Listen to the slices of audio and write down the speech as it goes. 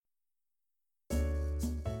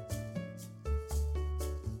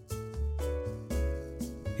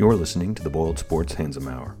You're listening to the Boiled Sports Handsome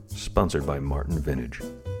Hour, sponsored by Martin Vintage.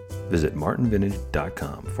 Visit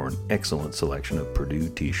martinvintage.com for an excellent selection of Purdue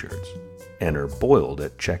t-shirts. Enter BOILED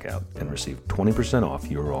at checkout and receive 20% off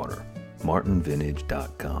your order.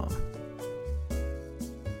 martinvintage.com.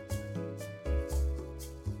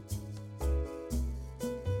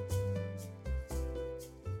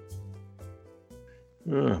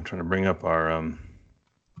 I'm trying to bring up our,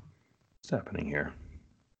 what's happening here?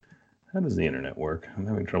 How does the internet work? I'm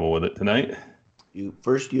having trouble with it tonight. You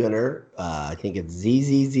enter, I think it's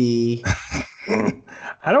ZZZ.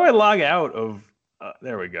 How do I log out of,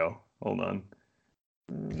 there we go. Hold on.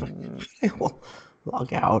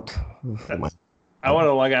 Log out. I want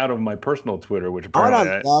to log out of my personal Twitter, which I apparently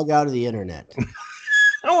want to log out of the internet.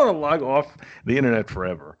 I want to log off the internet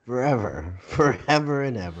forever. Forever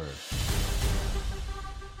and ever.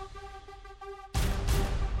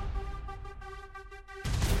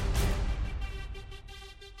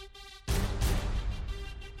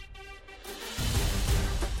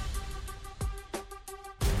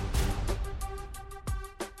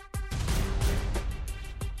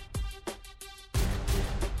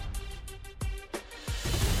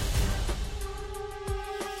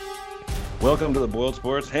 Welcome to the Boiled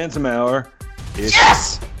Sports Handsome Hour.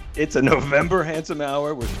 It's a November Handsome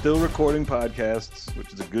Hour. We're still recording podcasts,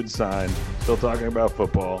 which is a good sign. Still talking about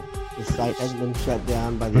football. The site has been shut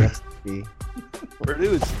down by the FCC.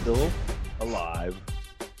 Purdue is still alive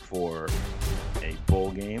for a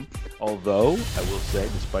bowl game. Although, I will say,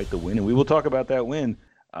 despite the win, and we will talk about that win,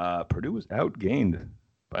 Purdue was outgained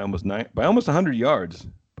by almost 100 yards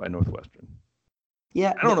by Northwestern.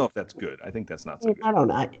 Yeah, I don't know if that's good. I think that's not so good. I don't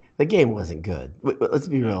know. The game wasn't good. Let's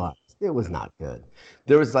be real honest. It was not good.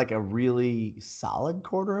 There was like a really solid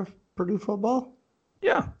quarter of Purdue football.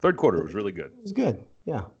 Yeah, third quarter was really good. It was good.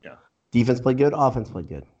 Yeah. Yeah. Defense played good. Offense played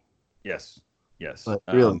good. Yes. But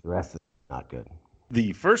really, the rest is not good.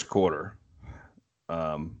 The first quarter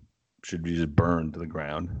should be just burned to the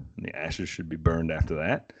ground, and the ashes should be burned after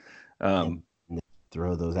that.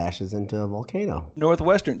 Throw those ashes into a volcano.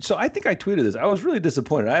 Northwestern. So I think I tweeted this. I was really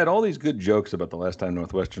disappointed. I had all these good jokes about the last time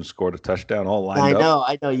Northwestern scored a touchdown all lined up.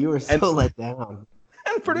 I know. You were so let down.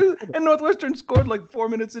 And Purdue and Northwestern scored like 4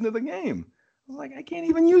 minutes into the game. I was like, I can't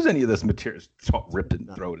even use any of this material. So rip it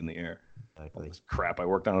and throw it in the air. Exactly. All this crap. I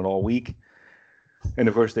worked on it all week. And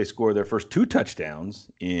of course, they scored their first 2 touchdowns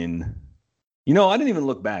in. I didn't even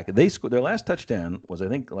look back. They scored their last touchdown was I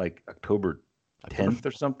think like October 10th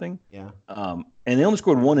or something. Yeah. And they only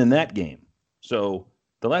scored 1 in that game. So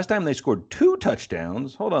the last time they scored 2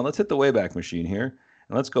 touchdowns, hold on, let's hit the Wayback Machine here.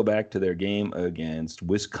 And let's go back to their game against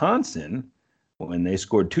Wisconsin when they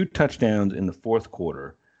scored 2 touchdowns in the fourth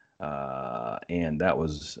quarter. And that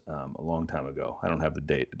was a long time ago. I don't have the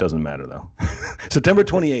date. It doesn't matter, though. September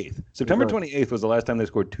 28th. September 28th was the last time they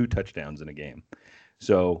scored 2 touchdowns in a game.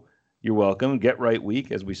 So you're welcome. Get right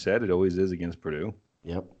week, as we said. It always is against Purdue.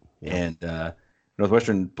 Yep. And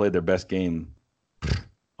Northwestern played their best game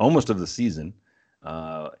almost of the season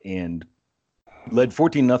and led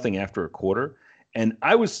 14-0 after a quarter. And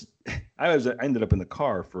I ended up in the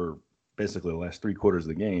car for basically the last 3 quarters of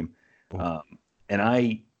the game. But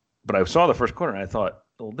I saw the first quarter and I thought,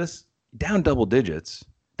 well, this down double digits,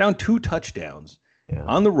 down 2 touchdowns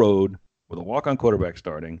on the road with a walk-on quarterback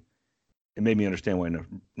starting. It made me understand why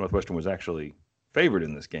Northwestern was actually favored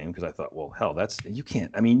in this game because I thought, well, hell,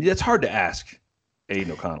 it's hard to ask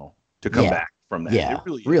Aiden O'Connell to come back from that. Yeah,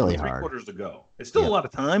 it really hard. 3 quarters to go. It's still a lot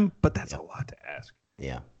of time, but that's a lot to ask.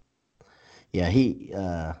 Yeah.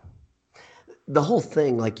 Yeah, the whole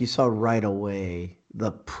thing, like you saw right away,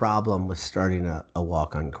 the problem was starting a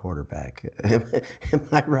walk-on quarterback. Am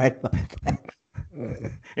I right about that?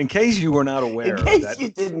 In case you were not aware In case you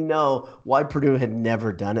didn't know why Purdue had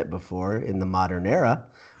never done it before in the modern era,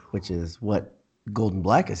 which is what Golden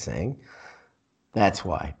Black is saying. That's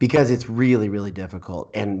why. Because it's really, really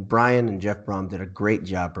difficult. And Brian and Jeff Brom did a great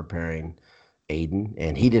job preparing Aiden,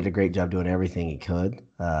 and he did a great job doing everything he could.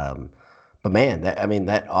 But man,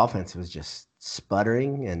 that offense was just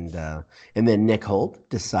sputtering, and then Nick Holt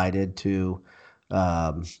decided to,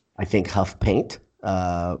 I think, huff paint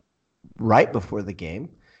right before the game,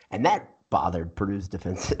 and that bothered Purdue's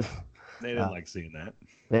defensive. They didn't like seeing that.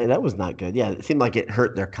 That was not good. Yeah, it seemed like it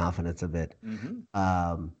hurt their confidence a bit.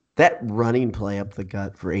 Mm-hmm. That running play up the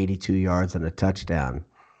gut for 82 yards and a touchdown.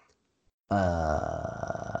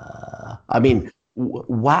 Wow,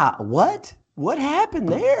 what? What happened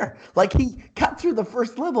there? Like, he got through the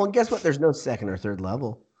first level, and guess what? There's no second or third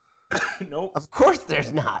level. Nope. Of course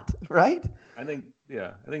there's not, right? I think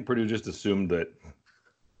Purdue just assumed that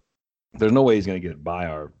there's no way he's going to get by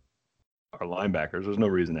our our linebackers. There's no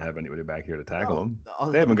reason to have anybody back here to tackle No,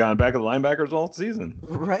 them. They haven't gotten back to the linebackers all season.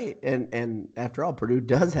 right. And after all, Purdue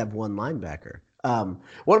does have one linebacker. One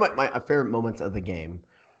of my favorite moments of the game.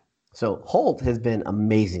 So Holt has been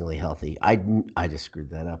amazingly healthy. I just screwed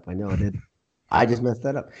that up. I know I did. I just messed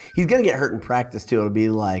that up. He's gonna get hurt in practice too. It'll be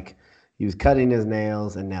like he was cutting his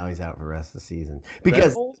nails and now he's out for the rest of the season. Ben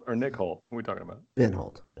Because Holt or Nick Holt? What are we talking about? Ben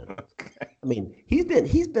Holt. Okay. I mean, he's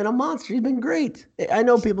been a monster. He's been great. I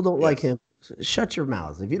know people don't like him. Shut your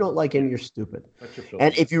mouths. If you don't like him, you're stupid.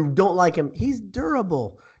 And if you don't like him, he's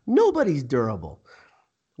durable. Nobody's durable.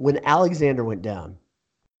 When Alexander went down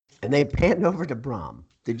and they panned over to Brom,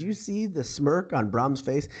 did you see the smirk on Brom's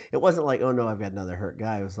face? It wasn't like, oh no, I've got another hurt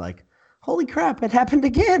guy. It was like, holy crap, it happened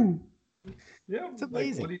again. Yeah, it's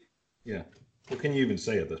amazing. Yeah. What can you even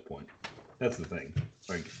say at this point? That's the thing.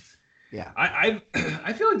 Like, yeah,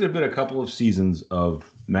 I feel like there've been a couple of seasons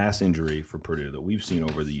of mass injury for Purdue that we've seen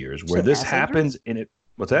over the years where this happens in it.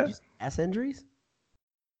 What's that? Ass injuries?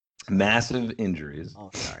 Massive injuries. Oh,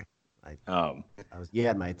 sorry. You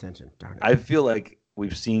had my attention. Darn it. I feel like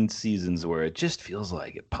we've seen seasons where it just feels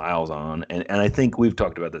like it piles on, and I think we've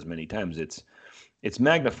talked about this many times. It's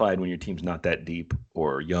magnified when your team's not that deep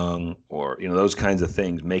or young or those kinds of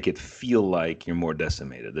things make it feel like you're more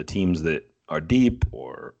decimated. The teams that are deep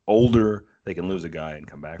or older, they can lose a guy and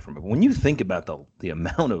come back from it. But when you think about the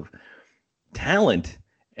amount of talent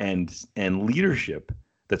and leadership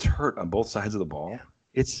that's hurt on both sides of the ball,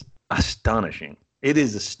 it's astonishing. It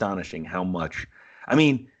is astonishing how much. I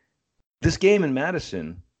mean, this game in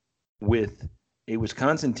Madison with a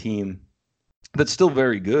Wisconsin team that's still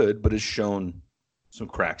very good, but has shown some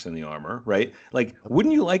cracks in the armor, right? Like,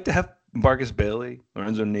 wouldn't you like to have Marcus Bailey,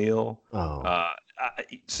 Lorenzo Neal,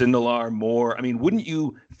 Sindelar, Moore? I mean, wouldn't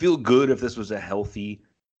you feel good if this was a healthy?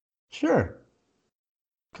 Sure.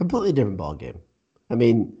 Completely different ball game. I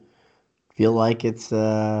mean, feel like it's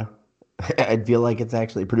I'd feel like it's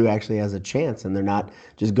actually Purdue actually has a chance, and they're not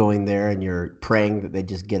just going there and you're praying that they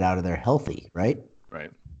just get out of there healthy, right?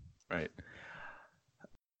 Right.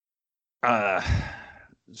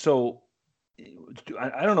 So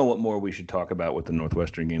I don't know what more we should talk about with the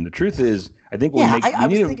Northwestern game. The truth is, I think I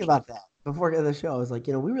was thinking about that before the show. I was like,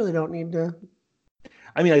 we really don't need to.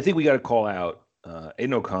 I mean, I think we got to call out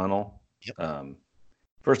Aiden O'Connell. Yep.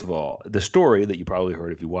 First of all, the story that you probably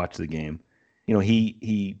heard if you watched the game.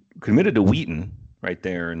 He committed to Wheaton right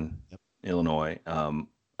there in Illinois.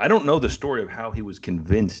 I don't know the story of how he was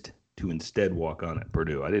convinced to instead walk on at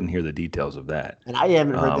Purdue. I didn't hear the details of that. And I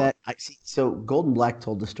haven't heard that. So Golden Black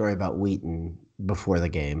told the story about Wheaton before the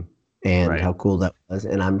game and how cool that was.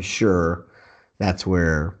 And I'm sure that's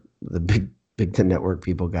where the Big Ten Network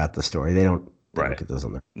people got the story. They don't look at those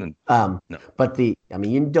on there. No. But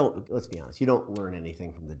let's be honest, you don't learn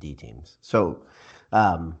anything from the D teams. So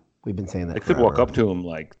we've been saying that. They could walk up to him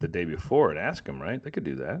like the day before and ask him, right? They could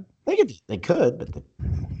do that. They could, but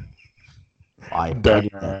why?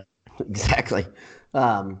 Exactly.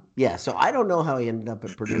 So I don't know how he ended up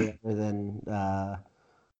at Purdue other than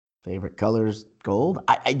favorite colors gold.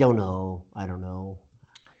 I don't know.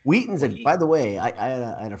 Wheaton's by the way,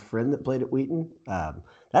 I had a friend that played at Wheaton.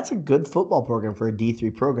 That's a good football program for a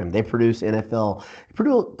D3 program. They produce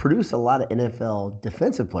produce a lot of NFL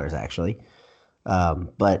defensive players actually.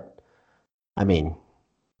 But I mean,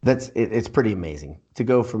 it's pretty amazing to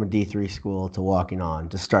go from a D3 school to walking on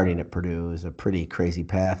to starting at Purdue is a pretty crazy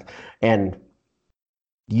path. And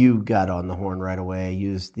you got on the horn right away,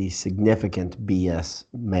 used the significant BS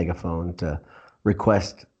megaphone to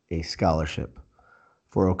request a scholarship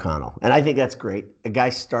for O'Connell. And I think that's great. A guy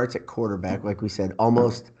starts at quarterback, like we said,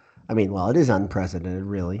 it is unprecedented,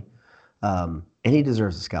 really. And he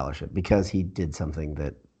deserves a scholarship because he did something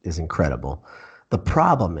that is incredible. The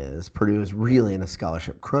problem is Purdue is really in a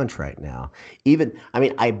scholarship crunch right now.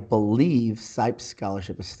 I believe Sipes'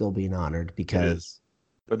 scholarship is still being honored because.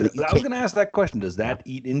 But I was going to ask that question. Does that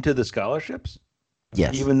eat into the scholarships?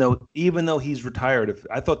 Yes. Even though he's retired,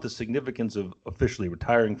 I thought the significance of officially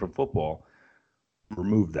retiring from football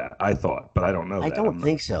removed that. I thought, but I don't know. I don't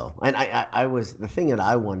think so. And I was the thing that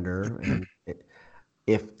I wonder, and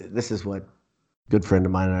if this is what a good friend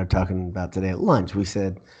of mine and I are talking about today at lunch. We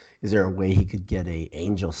said, is there a way he could get a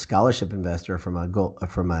angel scholarship investor from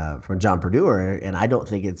John Purdue? And I don't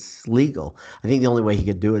think it's legal. I think the only way he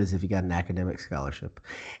could do it is if he got an academic scholarship.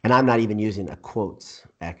 And I'm not even using a quotes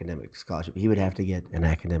academic scholarship. He would have to get an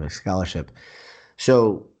academic scholarship.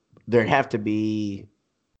 So there'd have to be,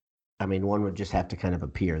 one would just have to kind of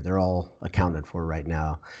appear. They're all accounted for right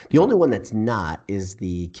now. The only one that's not is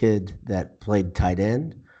the kid that played tight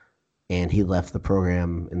end, and he left the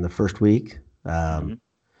program in the first week.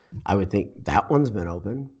 I would think that one's been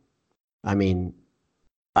open. I mean,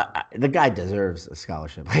 the guy deserves a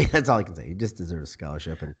scholarship. That's all I can say. He just deserves a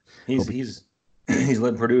scholarship, and He's hope he's he's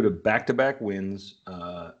led Purdue to back-to-back wins.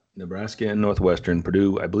 Nebraska and Northwestern.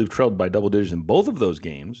 Purdue, I believe, trailed by double digits in both of those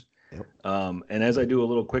games. yep. And as I do a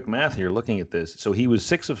little quick math here, looking at this, so he was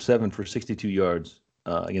 6 of 7 for 62 yards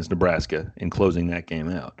against Nebraska in closing that game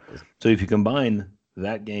out. So if you combine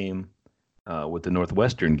that game with the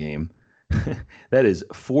Northwestern game, that is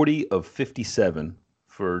 40 of 57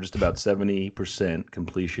 for just about 70%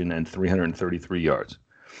 completion and 333 yards.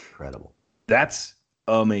 Incredible. That's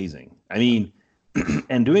amazing. I mean,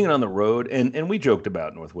 and doing it on the road, and we joked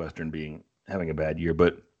about Northwestern having a bad year,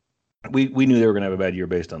 but we knew they were going to have a bad year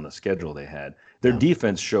based on the schedule they had. Their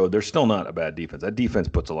defense showed they're still not a bad defense. That defense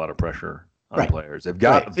puts a lot of pressure on players. They've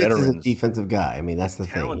got Fitz veterans, is a defensive guy. I mean, that's the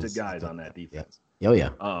talented thing. guys on that defense. Yeah. Oh yeah.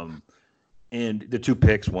 And the 2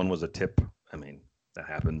 picks, one was a tip. I mean, that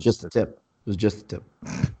happens. Just a tip. It was just a tip.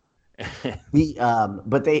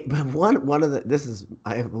 But one of the this is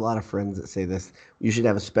I have a lot of friends that say this. You should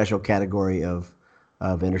have a special category of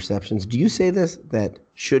interceptions. Do you say this that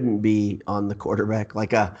shouldn't be on the quarterback,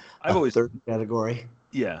 like a third category?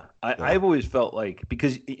 Yeah, I've always felt like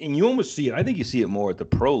and you almost see it. I think you see it more at the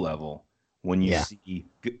pro level when you see,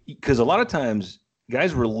 because a lot of times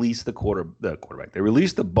guys release the quarterback. They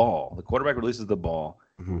release the ball. The quarterback releases the ball,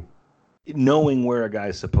 knowing where a guy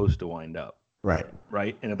is supposed to wind up. Right.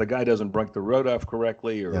 And if the guy doesn't break the road off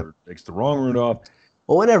correctly or takes the wrong route off.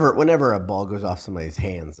 Well, whenever a ball goes off somebody's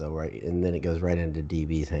hands, though, right, and then it goes right into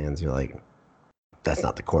DB's hands, you're like, that's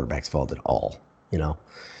not the quarterback's fault at all, you know.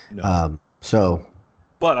 No. So.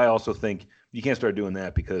 But I also think you can't start doing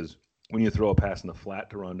that, because when you throw a pass in the flat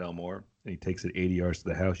to Rondell Moore and he takes it 80 yards to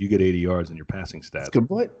the house, you get 80 yards in your passing stats. That's a good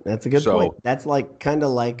point. That's a good point. That's kind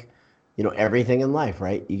of like, everything in life,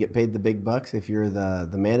 right? You get paid the big bucks if you're the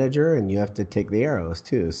manager, and you have to take the arrows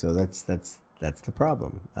too. So that's the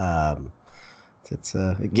problem.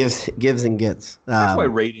 It gives and gets. That's why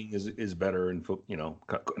rating is better, and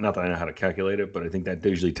not that I know how to calculate it, but I think that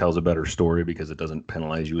usually tells a better story, because it doesn't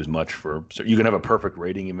penalize you as much so you can have a perfect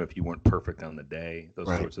rating even if you weren't perfect on the day. Those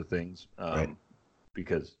sorts of things,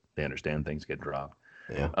 because they understand things get dropped.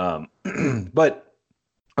 Yeah. But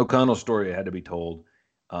O'Connell's story had to be told.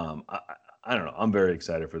 I don't know. I'm very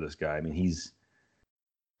excited for this guy. I mean, he's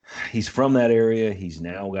from that area. He's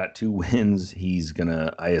now got 2 wins. He's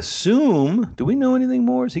gonna, I assume. Do we know anything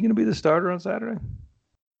more? Is he gonna be the starter on Saturday?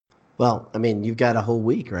 Well, I mean, you've got a whole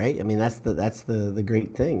week, right? I mean, that's the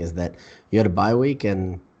great thing, is that you had a bye week,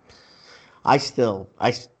 and I know.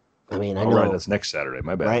 Right, that's next Saturday.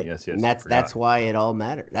 My bad. Right? Yes. And that's why it all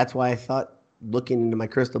mattered. That's why I thought, looking into my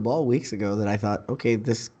crystal ball weeks ago, that I thought, okay,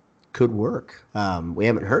 this could work. We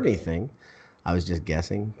haven't heard anything. I was just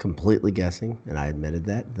guessing, completely guessing, and I admitted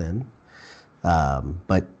that then.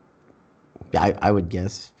 But I would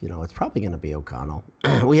guess, it's probably going to be O'Connell.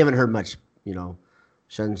 We haven't heard much,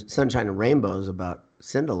 sunshine and rainbows about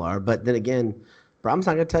Sindelar. But then again, Brom's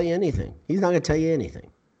not going to tell you anything. He's not going to tell you anything.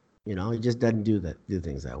 He just doesn't do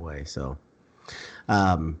things that way. So,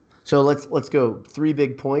 let's go 3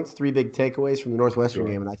 big points, 3 big takeaways from the Northwestern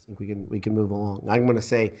game, and I think we can move along. I'm going to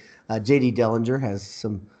say J.D. Dellinger has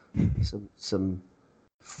some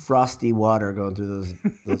frosty water going through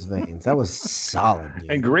those veins. That was solid,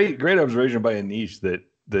 dude. And great observation by Anish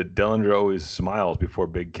that Dellinger always smiles before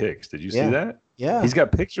big kicks. Did you see that? Yeah. He's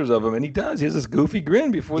got pictures of him, and he does. He has this goofy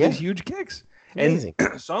grin before these huge kicks. Amazing.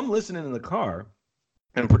 And so I'm listening in the car,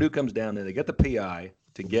 and Purdue comes down, and they get the PI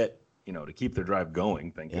to get, to keep their drive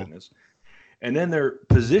going, thank goodness. And then they're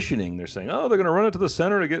positioning. They're saying, they're going to run it to the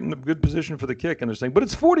center to get in a good position for the kick. And they're saying, but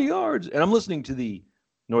it's 40 yards. And I'm listening to the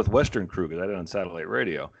Northwestern crew, because I did it on satellite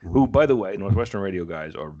radio, who, by the way, Northwestern radio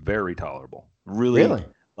guys are very tolerable. Really?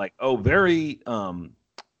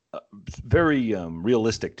 Very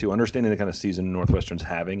realistic, too, understanding the kind of season Northwestern's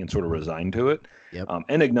having and sort of resigned to it,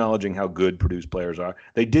 and acknowledging how good Purdue's players are.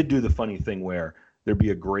 They did do the funny thing where there'd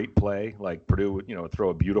be a great play, like Purdue would,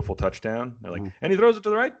 throw a beautiful touchdown. They're like, and he throws it to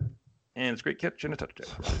the right, and it's a great catch and a touchdown.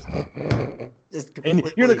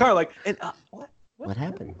 And you're in the car like, and what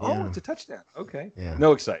happened? Oh, it's a touchdown. Okay. Yeah.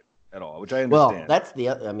 No excitement at all, which I understand. Well, that's the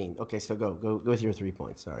other. I mean, okay. So go with your 3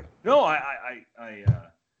 points. Sorry. No, I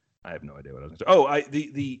have no idea what I was going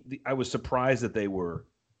to say. I was surprised that they were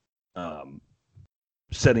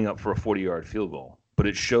setting up for a 40-yard field goal, but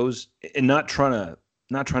it shows, and not trying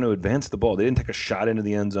to advance the ball. They didn't take a shot into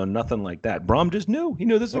the end zone, nothing like that. Brom just knew. He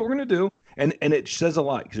knew this is what we're going to do, and it says a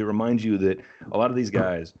lot, because it reminds you that a lot of these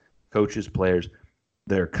guys, coaches, players,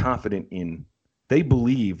 they're confident in. They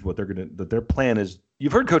believe that their plan is.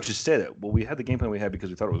 You've heard coaches say that. Well, we had the game plan we had because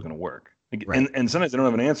we thought it was going to work. Right. And sometimes they don't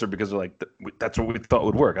have an answer because they're like, that's what we thought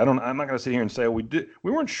would work. I'm not going to sit here and say, oh, we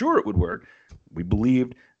weren't sure it would work. We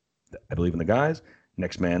believed, I believe in the guys.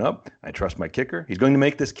 Next man up. I trust my kicker. He's going to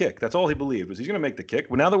make this kick. That's all he believed was he's going to make the kick.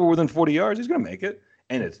 Well, now that we're within 40 yards, he's going to make it.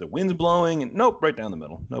 And it's the wind's blowing and nope, right down the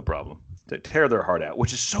middle. No problem. To tear their heart out,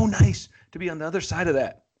 which is so nice to be on the other side of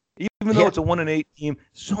that. Even though it's a 1-8 team,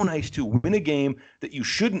 so nice to win a game that you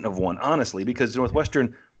shouldn't have won, honestly, because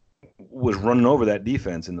Northwestern was running over that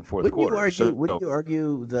defense in the fourth quarter. Wouldn't you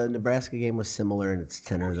argue the Nebraska game was similar in its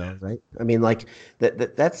tenor, though, right? I mean, like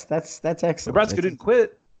that's excellent. Nebraska didn't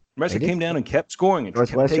quit. Nebraska came down and kept scoring and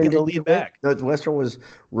kept taking the lead back. Northwestern was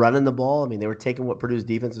running the ball. I mean, they were taking what Purdue's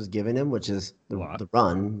defense was giving them, which is the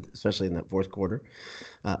run, especially in that fourth quarter.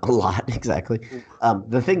 A lot, exactly.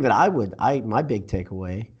 The thing that my big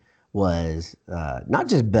takeaway was not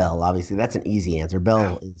just Bell. Obviously, that's an easy answer.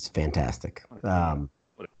 Bell is fantastic.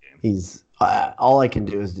 He's all I can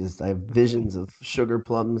do is just I have visions of Sugar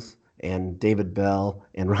Plums and David Bell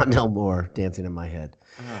and Rondell Moore dancing in my head.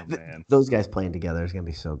 Oh, man. Those guys playing together is going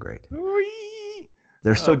to be so great.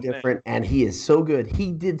 They're so different, and he is so good.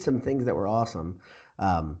 He did some things that were awesome.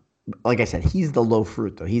 Like I said, he's the low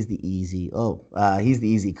fruit, though. He's the easy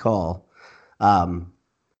call. But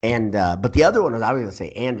the other one was, I was going to say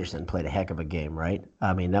Anderson played a heck of a game, right?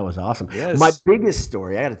 I mean, that was awesome. Yes. My biggest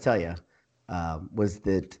story, I got to tell you, was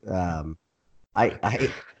that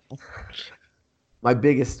my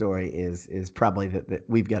biggest story is probably that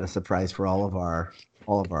we've got a surprise for all of our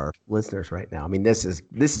listeners right now. I mean, this is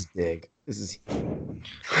big. This is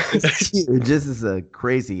huge. This is a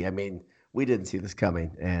crazy. I mean, we didn't see this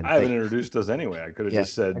coming. And I haven't introduced us anyway. I could have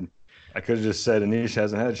just said Anish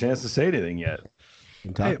hasn't had a chance to say anything yet.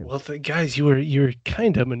 Hey, well, guys, you were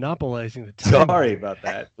kind of monopolizing the time. Sorry about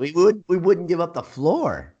that. We wouldn't give up the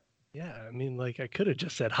floor. Yeah, I mean, like I could have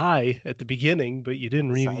just said hi at the beginning, but you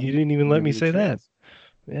didn't even let me say that.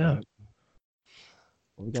 Yeah.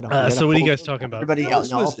 So what are you guys talking about? Everybody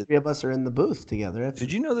else, all three of us are in the booth together.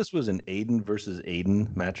 Did you know this was an Aiden versus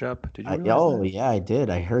Aiden matchup? Did you? Yeah, I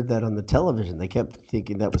did. I heard that on the television. They kept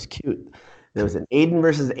thinking that was cute. There was an Aiden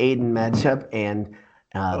versus Aiden matchup, and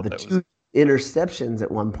two interceptions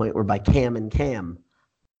at one point were by Cam and Cam.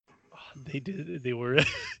 They did. They were.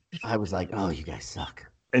 I was like, oh, you guys suck.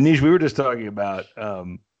 Anish, we were just talking about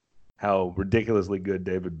how ridiculously good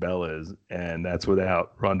David Bell is, and that's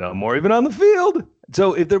without Rondell Moore even on the field.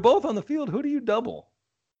 So if they're both on the field, who do you double?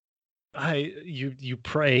 You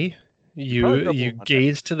pray, you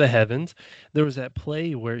gaze to the heavens. There was that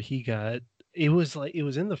play where it was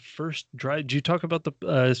in the first drive. Did you talk about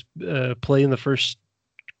the play in the first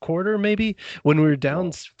quarter, maybe when we were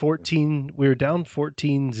down 14? We were down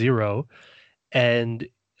 14-0, and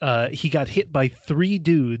he got hit by three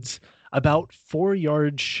dudes about 4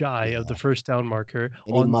 yards shy of the first down marker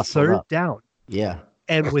on third down. Yeah.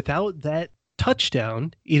 And without that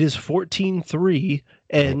touchdown, it is 14-3.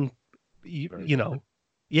 And,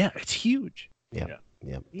 it's huge. Yeah.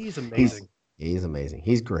 He's amazing. He's amazing.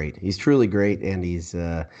 He's great. He's truly great. And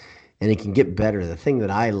and he can get better. The thing that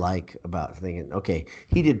I like about thinking, okay,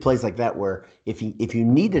 he did plays like that where if you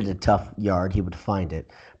needed a tough yard, he would find it.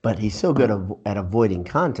 But he's so good at avoiding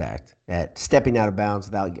contact, at stepping out of bounds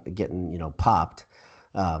without getting popped.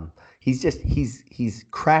 He's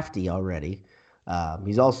crafty already.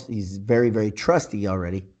 He's very, very trusty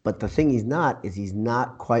already. But the thing he's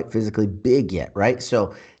not quite physically big yet, right?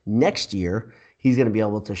 So next year he's going to be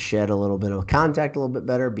able to shed a little bit of contact a little bit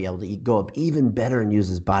better, be able to go up even better and use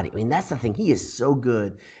his body. I mean, that's the thing. He is so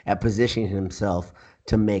good at positioning himself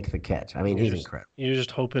to make the catch. I mean, he's incredible. You're just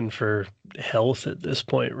hoping for health at this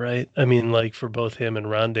point, right? I mean, like for both him and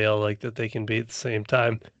Rondale, like that they can be at the same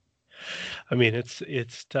time. I mean,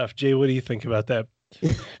 it's tough. Jay, what do you think about that?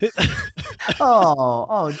 Jay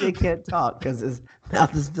can't talk because his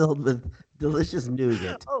mouth is filled with delicious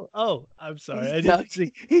nougat. Oh, I'm sorry.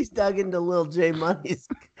 He's dug into little Jay Money's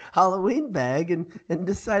Halloween bag and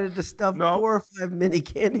decided to stuff 4 or 5 mini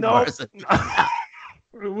candy bars.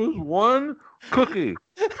 It was one cookie,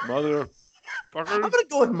 motherfucker. I'm going to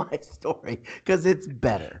go with my story because it's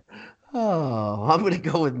better. Oh, I'm going to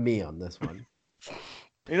go with me on this one.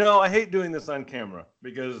 I hate doing this on camera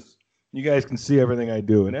because you guys can see everything I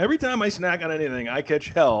do. And every time I snack on anything, I catch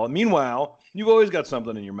hell. Meanwhile, you've always got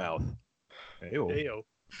something in your mouth. Hey-o.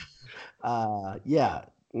 Yeah.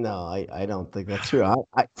 No, I don't think that's true.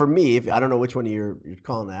 For me, I don't know which one you're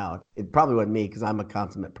calling out, it probably wasn't me because I'm a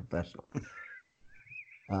consummate professional.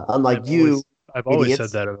 Unlike I've always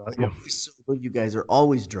said that about you. You guys are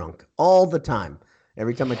always drunk all the time.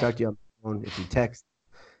 Every time I talk to you on the phone, if you text,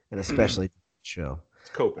 and especially the show. It's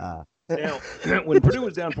coping. Now, when Purdue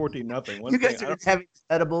was down 14-0, You guys are having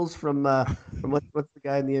edibles from what's the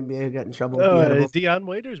guy in the NBA who got in trouble with Oh, the edibles? Deion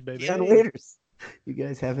Waiters, baby. Deion Waiters. You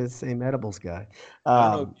guys have his same edibles guy.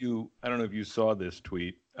 I don't know if you saw this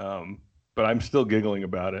tweet, but I'm still giggling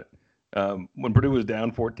about it. When Purdue was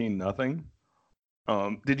down 14-0,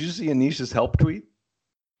 did you see Anisha's help tweet?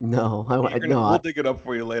 No, we'll dig it up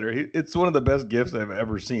for you later. It's one of the best gifs I've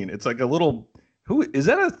ever seen. It's like a little. Who is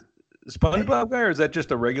that? A SpongeBob guy, or is that just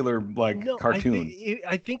a regular cartoon?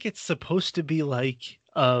 I think it's supposed to be like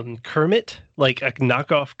Kermit, like a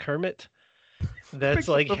knockoff Kermit. That's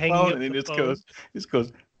like hanging up and he the just phone.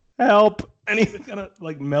 goes, help, and he's gonna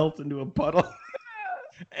like melt into a puddle.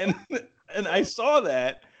 and I saw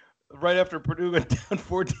that right after Purdue went down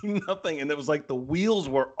 14-0, and it was like the wheels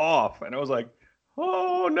were off, and I was like,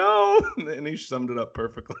 oh no, and he summed it up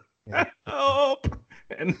perfectly. Yeah. Help,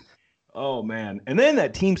 and oh man, and then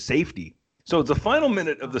that team safety. So it's the final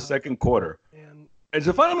minute of the second quarter. Man. It's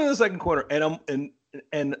the final minute of the second quarter,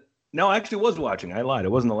 and no, I actually was watching. I lied.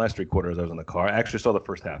 It wasn't the last 3 quarters. I was in the car. I actually saw the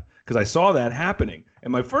first half because I saw that happening.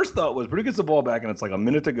 And my first thought was, Purdue gets the ball back, and it's like a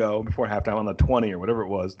minute to go before halftime on the 20 or whatever it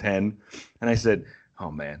was, 10. And I said, oh,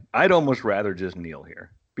 man, I'd almost rather just kneel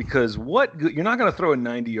here because you're not going to throw a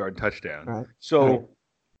 90-yard touchdown. Right. So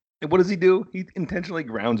what does he do? He intentionally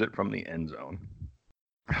grounds it from the end zone.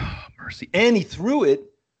 Oh, mercy. And he threw it,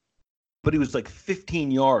 but he was like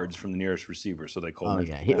 15 yards from the nearest receiver, so they called him.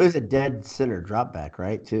 Oh, yeah. It was a dead center drop back,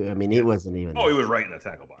 right, too? I mean, he wasn't even... Oh, he was right in the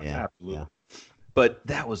tackle box. Yeah, absolutely. Yeah. But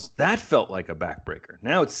that felt like a backbreaker.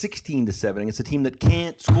 Now it's 16-7 against a team that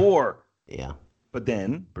can't score. Yeah. But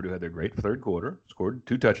then Purdue had their great third quarter, scored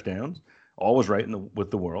 2 touchdowns, all was right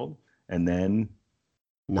with the world, and then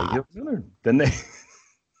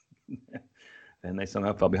and they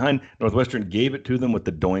somehow fell behind. Northwestern gave it to them with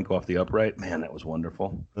the doink off the upright. Man, that was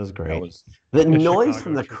wonderful. That was great. The noise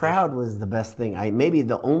from the crowd was the best thing. Maybe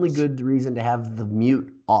the only good reason to have the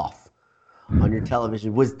mute off on your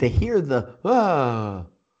television was to hear the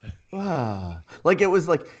like it was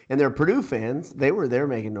like, and they're Purdue fans. They were there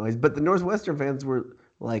making noise, but the Northwestern fans were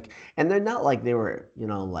like, and they're not like they were,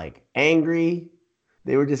 like angry.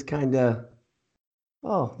 They were just kind of,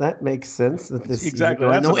 oh, that makes sense that this exactly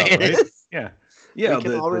is the way it is. Yeah. Yeah,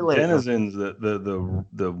 the denizens,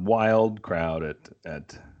 the wild crowd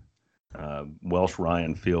at Welsh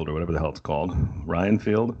Ryan Field or whatever the hell it's called. Ryan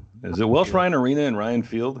Field? Is it Welsh Ryan Arena in Ryan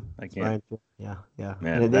Field? I can't. Yeah, yeah.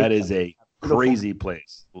 Man, that is a crazy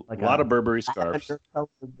place. Like a lot of Burberry scarves.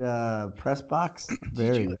 Press box.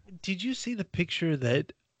 Did you see the picture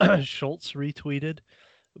that Schultz retweeted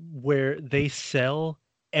where they sell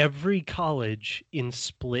every college in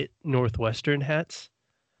split Northwestern hats?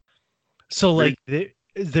 So like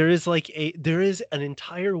there is an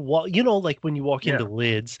entire wall, like when you walk into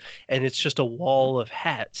Lids and it's just a wall of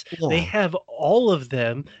hats. Yeah. They have all of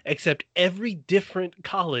them except every different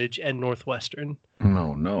college and Northwestern.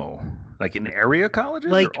 No. Like in area colleges?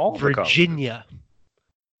 Like or all Virginia.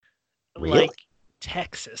 Really? Like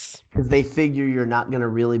Texas. Because they figure you're not going to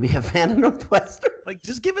really be a fan of Northwestern. Like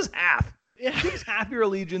just give us half. Yeah. Give us half your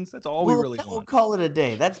allegiance. That's all we really want. We'll call it a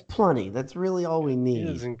day. That's plenty. That's really all we need.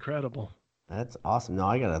 It is incredible. That's awesome. No,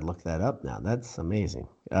 I gotta look that up now. That's amazing.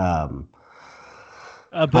 I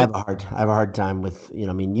have a hard time with you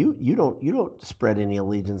don't spread any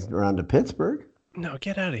allegiance around to Pittsburgh. No,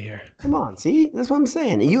 get out of here. Come on, see, that's what I'm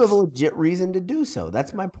saying. You have a legit reason to do so.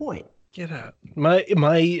 That's my point. Get out.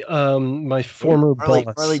 My former boss,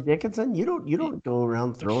 Farley Dickinson. You don't go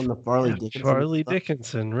around throwing the Farley Dickinson. Farley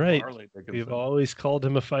Dickinson, right? We've always called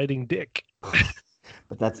him a fighting dick.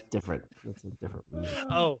 But that's different. That's a different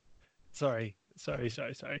reason. Oh. Sorry.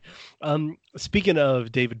 Speaking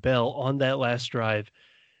of David Bell, on that last drive,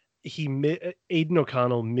 Aiden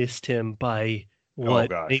O'Connell missed him by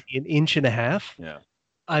maybe an inch and a half. Yeah.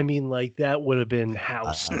 I mean, like that would have been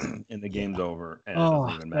house. And the game's over.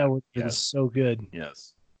 And that would have been so good.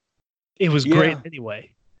 Yes. It was great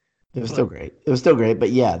anyway. It was still great. But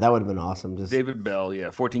yeah, that would have been awesome. David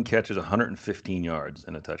Bell, 14 catches, 115 yards,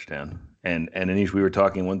 and a touchdown. And Anish, we were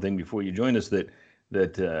talking one thing before you joined us that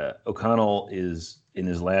O'Connell is in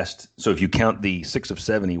his last. So if you count the 6 of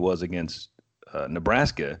 7 he was against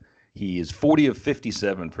Nebraska, he is 40 of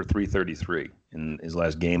 57 for 333 in his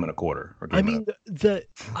last game and a quarter. I mean,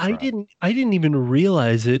 I didn't even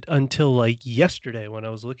realize it until like yesterday when I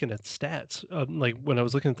was looking at stats. Like when I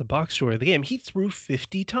was looking at the box score of the game, he threw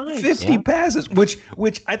 50 times, 50 passes, which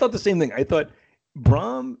I thought the same thing. I thought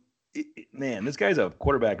Brom. Man, this guy's a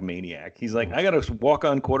quarterback maniac. He's like, I got to walk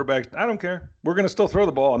on quarterbacks. I don't care. We're going to still throw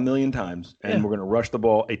the ball 1,000,000 times, and we're going to rush the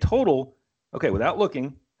ball a total. Okay, without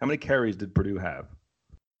looking, how many carries did Purdue have?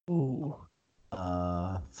 Ooh.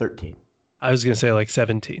 13. I was going to say like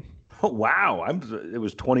 17. Oh, wow. It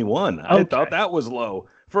was 21. I thought that was low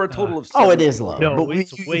for a total of 7. Oh, it is low. No, but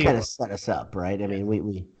it's you kind of set us up, right? I mean,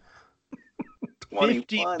 we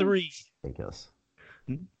 53. Ridiculous.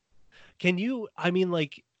 Can you, I mean,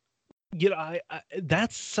 like, I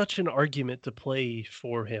that's such an argument to play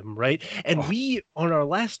for him, right? And we, on our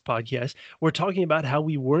last podcast, were talking about how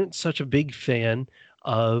we weren't such a big fan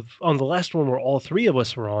on the last one where all three of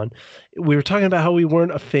us were on, we were talking about how we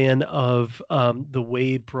weren't a fan of the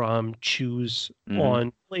way Brom chews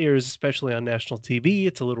on players, especially on national TV.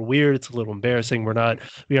 It's a little weird. It's a little embarrassing.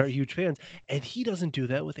 We aren't huge fans. And he doesn't do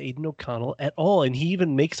that with Aiden O'Connell at all. And he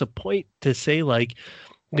even makes a point to say, like,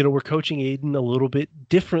 we're coaching Aiden a little bit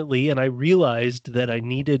differently. And I realized that I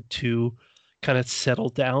needed to kind of settle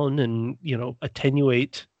down and,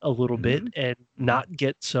 attenuate a little bit and not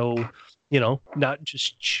get so, not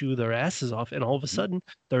just chew their asses off. And all of a sudden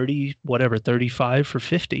 35 for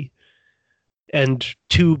 50 and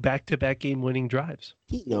 2 back-to-back game winning drives.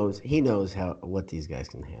 He knows what these guys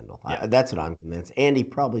can handle. Yeah. That's what I'm convinced. Andy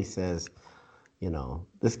probably says,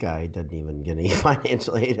 this guy doesn't even get any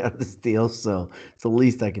financial aid out of this deal, so it's the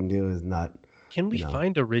least I can do is not. Can we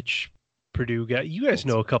find a rich Purdue guy? You guys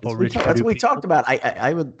know a couple rich Purdue. That's what we talked about.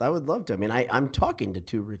 I would love to. I mean, I'm talking to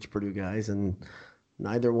 2 rich Purdue guys, and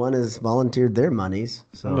neither one has volunteered their monies.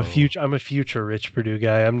 So I'm a future rich Purdue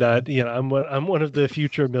guy. I'm not. I'm one of the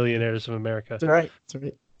future millionaires of America. That's right. That's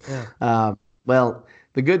right. Yeah. Well,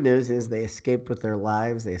 the good news is they escaped with their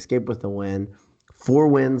lives. They escaped with the win. 4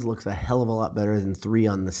 wins looks a hell of a lot better than 3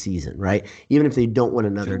 on the season, right? Even if they don't win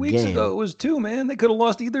another 2 weeks game. ago, it was 2, man. They could have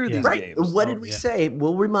lost either of these games. What did we say?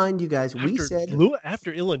 We'll remind you guys. We said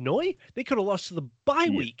after Illinois, they could have lost to the bye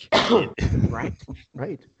week.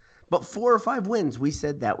 Right. But 4 or 5 wins, we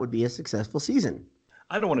said that would be a successful season.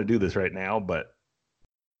 I don't want to do this right now, but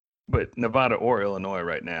Nevada or Illinois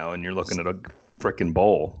right now, and you're looking at a freaking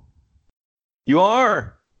bowl. You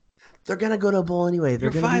are. They're going to go to a bowl anyway. They're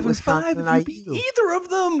going to be 5 if you beat either of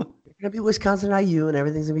them. They're going to be Wisconsin IU, and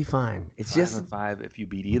everything's going to be fine. It's 5 if you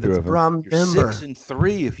beat either of them. You're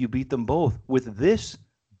 6-3 if you beat them both with this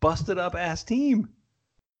busted up ass team.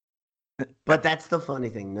 But that's the funny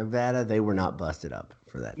thing. Nevada, they were not busted up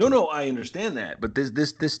for that. No, I understand that. But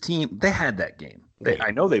this team, they had that game.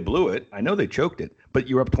 I know they blew it. I know they choked it. But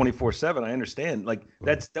you're up 24-7. I understand. Like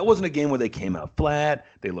that wasn't a game where they came out flat.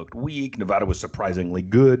 They looked weak. Nevada was surprisingly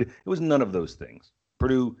good. It was none of those things.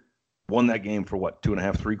 Purdue won that game for what,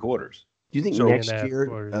 2.5, 3 quarters. Do you think next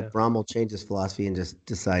year Brom will change his philosophy and just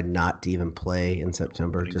decide not to even play in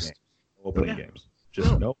September? Opening games.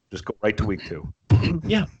 Just go right to week 2.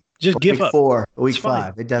 Yeah. Just give up. Week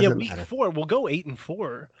 5. It doesn't matter. Week 4. We'll go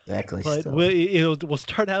 8-4. Exactly. But we'll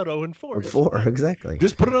start out 0-4. 4, exactly.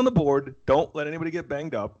 Just put it on the board. Don't let anybody get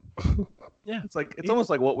banged up. Yeah. It's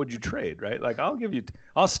almost like what would you trade, right? Like I'll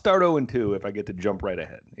start 0-2 if I get to jump right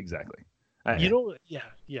ahead. Exactly.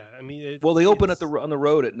 Yeah. I mean, they open on the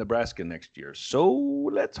road at Nebraska next year, so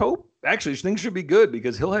let's hope. Actually, things should be good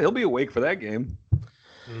because he'll be awake for that game.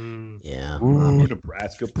 Yeah.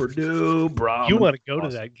 Nebraska, Purdue, Brom. You want to go to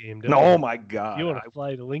that game, don't you? Oh my God. You want to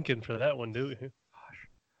fly to Lincoln for that one, do you? Gosh.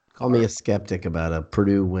 Call me a skeptic about a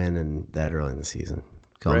Purdue win and that early in the season.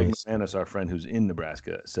 Greg McManus, our friend who's in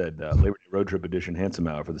Nebraska, said Labor Day Road Trip Edition Handsome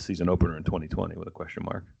Hour for the season opener in 2020 with a question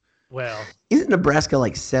mark. Well, isn't Nebraska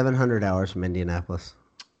like 700 hours from Indianapolis?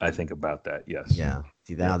 I think about that. Yes. Yeah.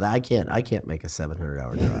 See, now I can't make a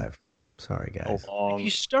 700-hour drive. Sorry, guys. If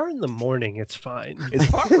you start in the morning, it's fine. It's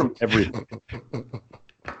far from everything.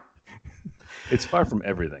 It's far from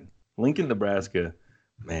everything. Lincoln, Nebraska,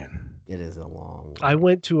 man. It is a long. I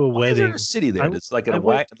went to a wedding. There's a city there. It's like a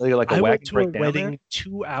wagon. I went to a wedding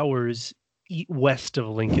 2 hours west of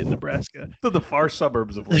Lincoln, Nebraska. To the far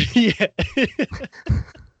suburbs of Lincoln. Yeah.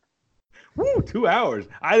 Woo, 2 hours.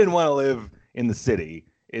 I didn't want to live in the city.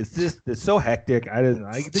 It's so hectic.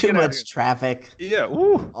 Too much traffic. Yeah.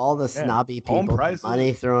 Woo. All the snobby people,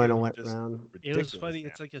 money throwing around. It was funny.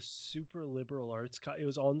 It's like a super liberal arts. It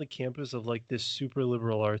was on the campus of like this super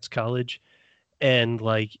liberal arts college, and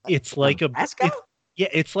like it's like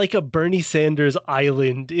it's like a Bernie Sanders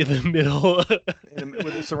island in the middle.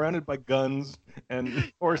 It's surrounded by guns and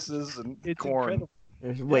horses and corn.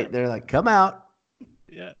 They're like, come out.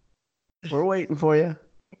 Yeah. We're waiting for you.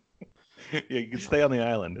 Yeah, you can stay on the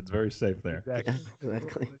island. It's very safe there.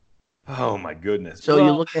 Exactly. Oh my goodness. So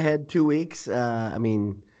you look ahead 2 weeks. I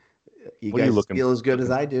mean, you guys feel as good as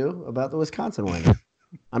I do about the Wisconsin win.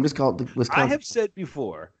 I'm just called the Wisconsin. I have said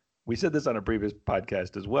before. We said this on a previous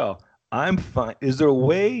podcast as well. I'm fine. Is there a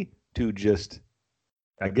way to just?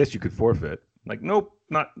 I guess you could forfeit Like, nope,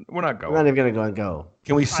 we're not We're not going. even going to go.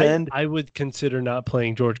 Can we send I would consider not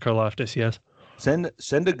playing George Karlaftis. Yes.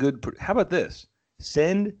 send a good? How about this?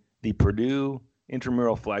 Send the Purdue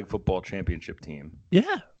intramural flag football championship team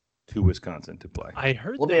Yeah. to Wisconsin to play. I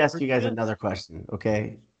heard. Let me ask you guys another question,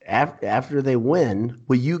 okay? After they win,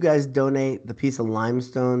 will you guys donate the piece of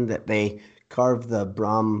limestone that they carved the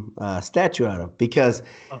Brahm statue out of? Because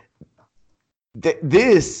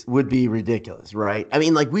this would be ridiculous, right? I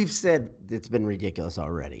mean, like we've said, it's been ridiculous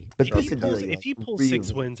already. But if he pulls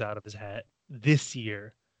 6 wins out of his hat this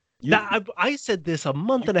year, I said this a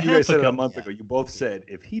month and a half ago. You guys said it a month ago. You both said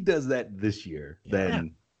if he does that this year,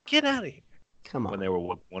 then get out of here. Come on. When they were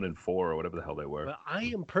 1-4 or whatever the hell they were. But I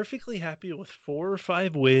am perfectly happy with 4 or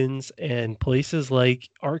 5 wins and places like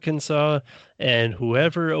Arkansas and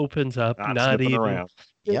whoever opens up, not even around.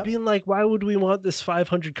 Being like, why would we want this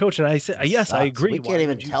 500 coach? And I said, yes, I agree. We can't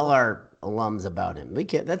even tell our alums about him. We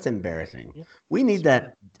can't. That's embarrassing. Yeah. We need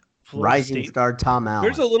that rising star Tom Allen.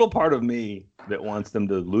 There's a little part of me that wants them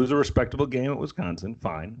to lose a respectable game at Wisconsin.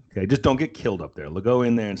 Fine. Okay. Just don't get killed up there. They'll go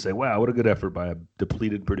in there and say, wow, what a good effort by a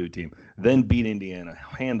depleted Purdue team. Then beat Indiana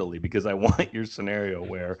handily, because I want your scenario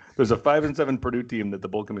where there's a 5-7 Purdue team that the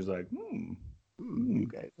bowl committee's like, you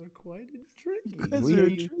guys are quite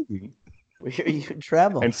intriguing. We hear you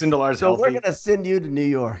travel. And Sindelar's so healthy. we're going to send you to New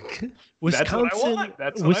York. Wisconsin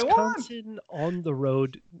I want. on the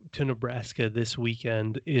road to Nebraska this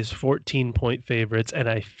weekend is 14-point favorites, and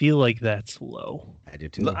I feel like that's low. I do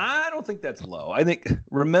too. I don't think that's low. I think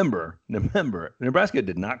remember, Nebraska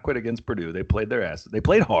did not quit against Purdue. They played their asses. They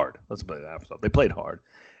played hard. Let's play that stuff. They played hard.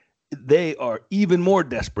 They are even more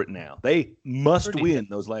desperate now. They must win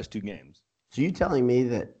those last 2 games. So you telling me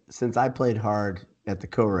that since I played hard at the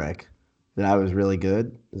co-rec, that I was really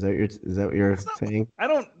good? Is that what you're saying? I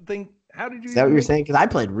don't think. How did you? Is that what you're saying? Because I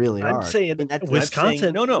played really hard. I'm saying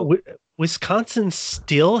Wisconsin. No. Wisconsin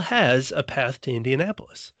still has a path to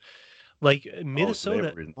Indianapolis. Like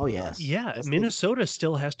Minnesota. Oh yes. Yeah, Minnesota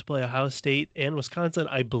still has to play Ohio State and Wisconsin,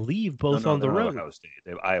 I believe, both on the road. Ohio State.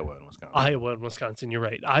 They have Iowa and Wisconsin. You're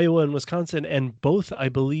right. Iowa and Wisconsin, and both, I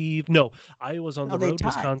believe. No, Iowa's on the road.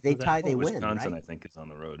 Wisconsin. They tie. They win. Wisconsin, right? I think, is on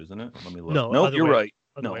the road, isn't it? Let me look. No, you're right.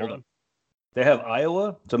 No, hold on. They have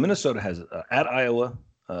Iowa. So Minnesota has at Iowa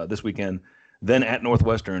this weekend, then at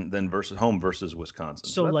Northwestern, then home versus Wisconsin.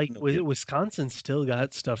 So Wisconsin still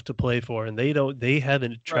got stuff to play for, and they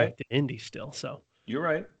haven't attracted Indy still. So you're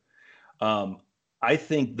right. I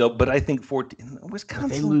think 14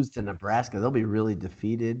 Wisconsin. If they lose to Nebraska, they'll be really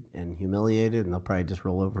defeated and humiliated, and they'll probably just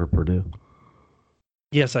roll over Purdue.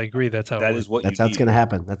 Yes, I agree. That's how it's going to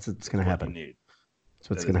happen. That's what's going to happen. That's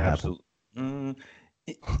what's going to happen.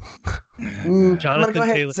 Jonathan go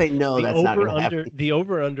ahead Taylor. And say no. That's not going to happen. The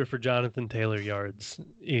over/under for Jonathan Taylor yards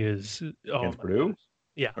is against Purdue.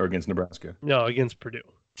 Yeah, or against Nebraska. No, against Purdue.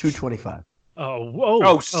 225.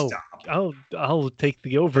 Oh, stop! I'll take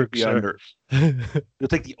the over. Under. You'll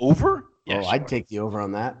take the over? Yeah, I'd take the over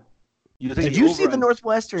on that. Did you see the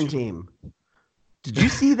Northwestern team? Did you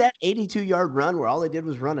see that 82-yard run where all they did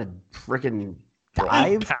was run a freaking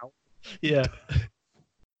dive? Yeah.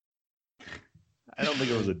 I don't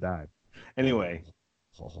think it was a dive. Anyway,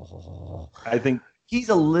 I think he's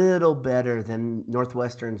a little better than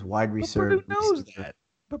Northwestern's wide receiver. Purdue knows that.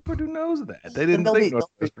 But Purdue knows that. They didn't think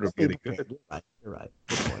Northwestern would be any good. You're right.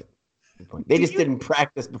 Good point. They just didn't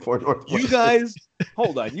practice before Northwestern. You guys,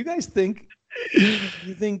 hold on. You guys think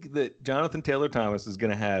that Jonathan Taylor Thomas is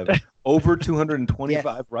going to have over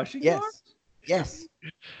 225 rushing yards? Yes.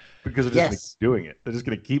 Because they're just going to keep doing it. They're just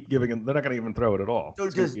going to keep giving him. They're not going to even throw it at all. So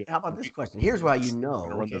how about this question? Here's why you know.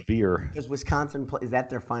 Run the veer. Because Wisconsin is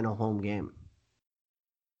that their final home game?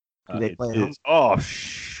 Do they play at home?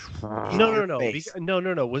 No.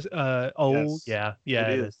 Was yes. Yeah.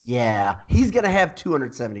 It is. Yeah, he's going to have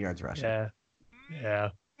 270 yards rushing. Yeah.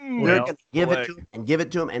 They're going to give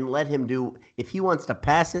it to him and let him do. If he wants to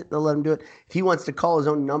pass it, they'll let him do it. If he wants to call his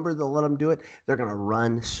own number, they'll let him do it. They're going to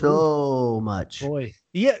run so much. Boy.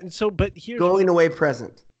 Yeah. So, but here's going away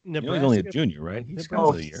present. Nebraska, he's only a junior, right? He's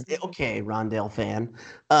a year. Okay, Rondale fan.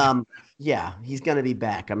 Yeah, he's going to be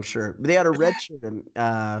back, I'm sure. But they had a redshirt him.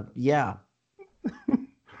 Yeah.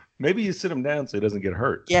 Maybe you sit him down so he doesn't get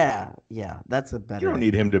hurt. Yeah, that's a better. You don't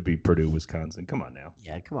need him to be Purdue, Wisconsin. Come on now.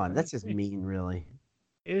 Yeah, come on. That's just mean, really.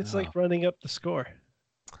 It's like running up the score.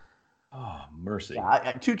 Oh, mercy.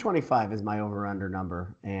 Yeah, 225 is my over-under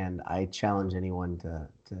number, and I challenge anyone to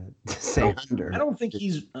say under. I don't think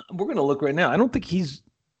he's – we're going to look right now. I don't think he's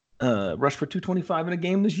rushed for 225 in a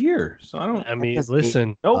game this year. So I don't. I mean,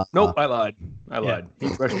 listen. Nope. I lied. He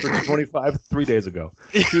rushed for 225 3 days ago.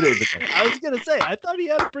 2 days ago. I was gonna say, I thought he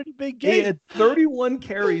had a pretty big game. He had 31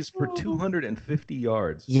 carries for 250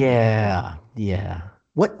 yards. Yeah.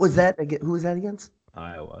 What was that? Who was that against?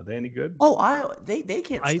 Iowa. Are they any good? Oh, Iowa. They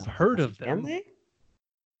can't. I've heard of them. Can they?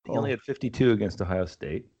 He only had 52 against Ohio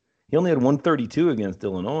State. He only had 132 against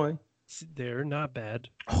Illinois. They're not bad.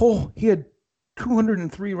 Oh, he had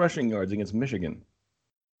 203 rushing yards against Michigan.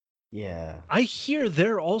 Yeah. I hear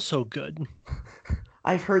they're also good.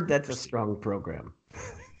 I've heard that's a strong program.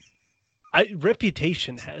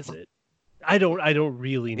 Reputation has it. I don't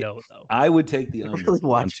really know though. I would take the under really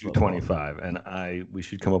on 225, and we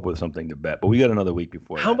should come up with something to bet. But we got another week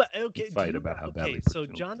before fight about how badly. So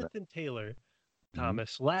Jonathan Taylor,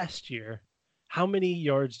 Thomas, last year, how many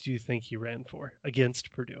yards do you think he ran for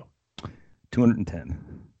against Purdue?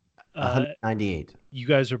 210. 198. You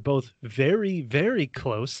guys are both very, very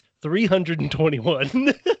close.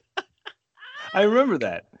 321. I remember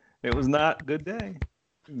that. It was not a good day.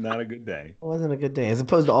 Not a good day. It wasn't a good day, as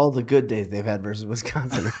opposed to all the good days they've had versus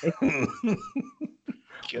Wisconsin.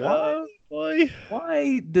 God, boy.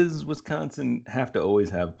 Why does Wisconsin have to always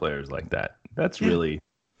have players like that? That's really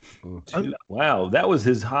wow. That was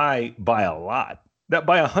his high by a lot. That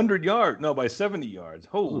by 100 yards. No, by 70 yards.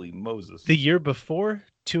 Holy Moses. The year before,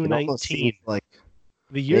 219. Like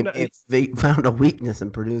the year they found a weakness in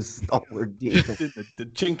Purdue's stalwart defense. the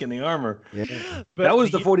chink in the armor. Yeah. But that was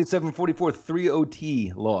the 47-44 3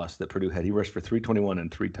 OT loss that Purdue had. He rushed for 321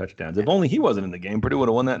 and 3 touchdowns. If only he wasn't in the game, Purdue would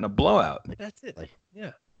have won that in a blowout. That's it.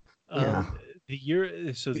 Yeah. Yeah. The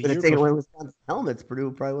year. So the year year taken away Wisconsin helmets,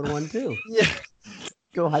 Purdue probably would have won too. Yeah.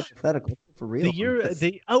 Go hypothetical for real. The year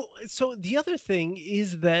so the other thing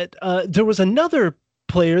is that there was another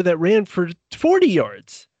player that ran for 40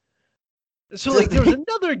 yards. So like there was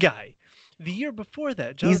another guy. The year before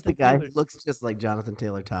that, he's the guy who looks just like Jonathan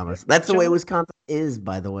Taylor Thomas. That's the way Wisconsin is,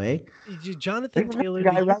 by the way. Jonathan Taylor,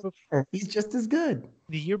 he's just as good.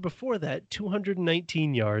 The year before that,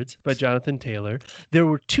 219 yards by Jonathan Taylor. There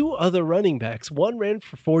were 2 other running backs. One ran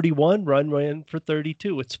for 41, one ran for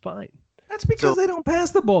 32. It's fine. That's because they don't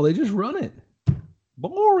pass the ball. They just run it.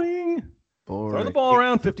 Boring. Throw the ball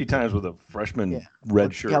around 50 times with a freshman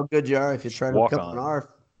red shirt. How good you are if you try to come on our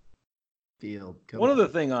field. One other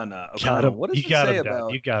thing on O'Connell. What does it say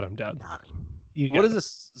about? You got him down. What does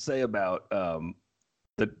this say about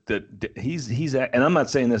he's and I'm not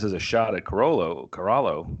saying this as a shot at Carollo,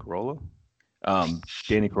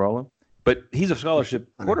 Danny Carollo, but he's a scholarship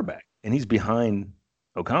quarterback and he's behind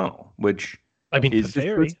O'Connell, which I mean is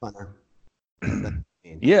very.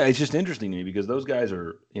 Yeah, it's just interesting to me because those guys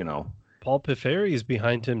are, Paul Pifferi is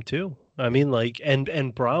behind him too. I mean, like,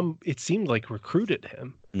 and Brom, it seemed like recruited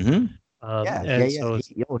him. Mm-hmm.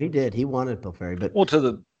 He did. He wanted Pifferi, but to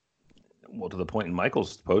the point in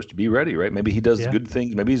Michael's post, to be ready, right? Maybe he does good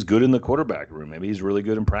things. Maybe he's good in the quarterback room. Maybe he's really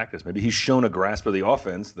good in practice. Maybe he's shown a grasp of the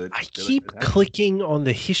offense. I keep clicking on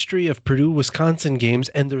the history of Purdue-Wisconsin games,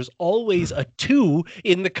 and there's always a 2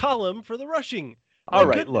 in the column for the rushing. All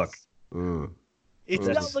right, look. It's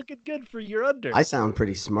not looking good for your under. I sound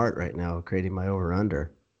pretty smart right now, creating my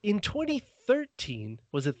over-under. In 2013,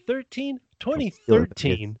 was it 13?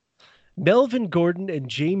 2013, Melvin Gordon and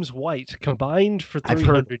James White combined for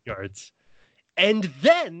 300 yards. And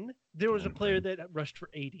then there was a player that rushed for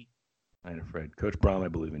 80. I ain't afraid. Coach Brom, I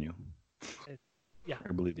believe in you. Yeah,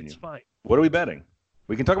 I believe in you. It's fine. What are we betting?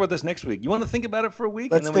 We can talk about this next week. You want to think about it for a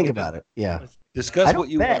week? Let's think about it. Yeah. Discuss what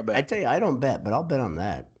you want to bet. I tell you, I don't bet, but I'll bet on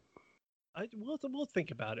that. We'll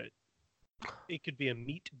think about it. It could be a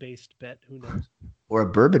meat-based bet. Who knows? Or a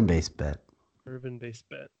bourbon-based bet. Bourbon-based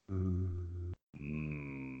bet.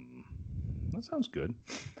 That sounds good.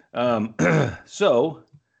 So,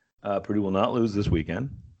 Purdue will not lose this weekend.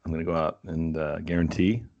 I'm going to go out and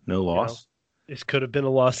guarantee no loss. This could have been a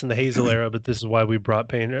loss in the Hazel era, but this is why we brought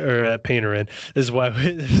Painter in. This is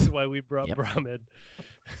why we brought Brom in.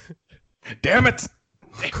 Damn it!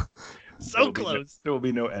 So close. There will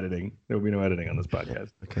be no editing. There will be no editing on this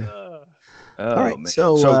podcast. Okay. All right. Man.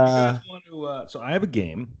 So you guys want to, so I have a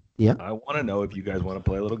game. Yeah. I want to know if you guys want to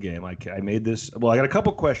play a little game. I made this. Well, I got a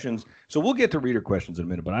couple questions. So we'll get to reader questions in a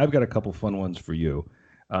minute, but I've got a couple fun ones for you.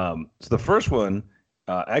 So the first one,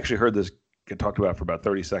 I actually heard this get talked about for about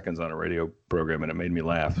 30 seconds on a radio program, and it made me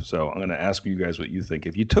laugh. So I'm going to ask you guys what you think.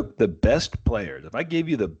 If you took the best players, if I gave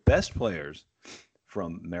you the best players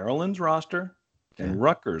from Maryland's roster and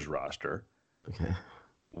Rutgers roster,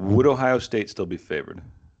 would Ohio State still be favored?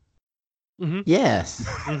 Mm-hmm. Yes.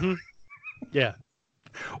 Mm-hmm. Yeah.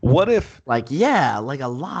 What if? Like a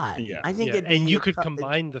lot. Yeah. I think Yeah, it'd be and you could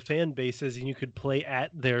combine the fan bases, and you could play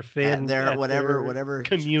at their at their whatever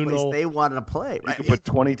place communal. they wanted to play. You Right? could put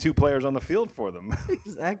 22 players on the field for them.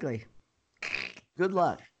 Exactly. Good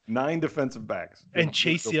luck. 9 defensive backs. And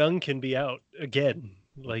Chase Young can be out again.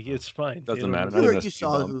 Like, it's fine. Doesn't It'll- matter. Not even a You speed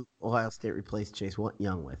saw bump. who Ohio State replaced Chase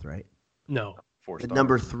Young with, right? No, The 4-star.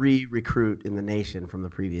 number 3 recruit in the nation from the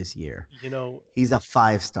previous year. you He's a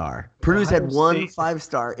 5-star. Purdue's had Ohio one State-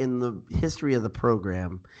 5-star in the history of the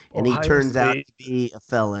program, and Ohio he turns out State- to be a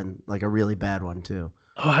felon, like a really bad one too.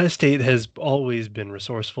 Ohio State has always been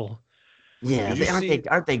resourceful. Yeah, Did you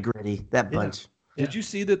aren't they gritty? That Yeah. bunch. Did you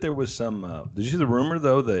see that there was some? Did you see the rumor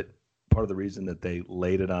though that part of the reason that they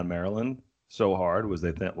laid it on Maryland so hard was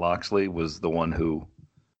they thought Loxley was the one who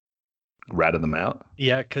ratted them out?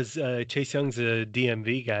 Yeah, because Chase Young's a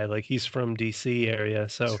DMV guy. Like, he's from DC area.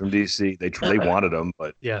 He's So from DC. They wanted him,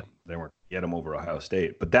 but yeah, they weren't get him over Ohio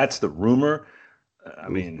State. But that's the rumor. I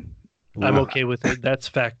mean, I'm okay with it. That's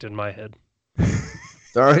fact in my head.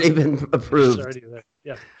 It's already been It's approved. already there.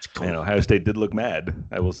 Yeah. man, Ohio State did look mad.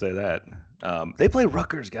 I will say that. They play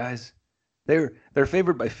Rutgers, guys. They're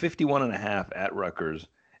favored by 51.5 at Rutgers.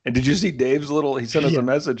 And did you see Dave's little? He sent us a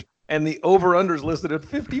message, and the over/unders listed at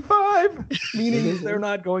 55, meaning they're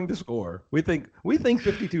not going to score. We think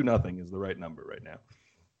 52-0 is the right number right now.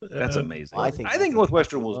 That's amazing. Well, I think think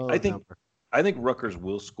Northwestern will. low I think number. Rutgers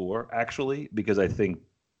will score actually because I think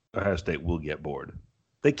Ohio State will get bored.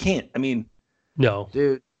 They can't. I mean, No,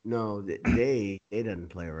 Dude, no, they didn't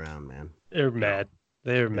play around, man. they're mad.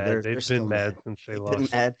 They're mad. They're They've still been mad mad. since they They've been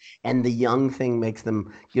lost. mad, and the Young thing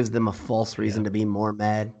gives them a false reason to be more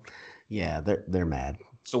mad. Yeah, they're mad.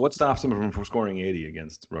 so what stops them from scoring 80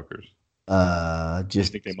 against Rutgers? I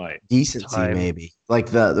Just think they might. decency, Time. maybe. Like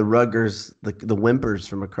the Rutgers, the whimpers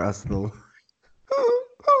from across the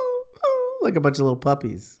like a bunch of little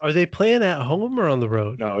puppies. Are they playing at home or on the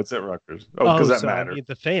road? No, it's at Rutgers. Oh, because that so, I matters. mean,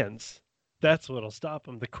 the fans. That's what'll stop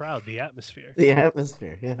them. The crowd, the atmosphere. The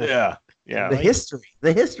atmosphere, yeah. Yeah.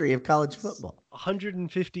 The history of college football,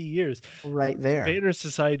 150 years. right there. Banner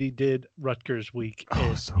Society did Rutgers Week. Oh,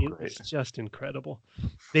 and so it great. was just incredible.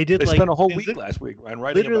 They did They like spent a whole they week lit- last week, Ryan,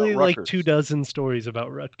 writing literally about like Rutgers. 24 stories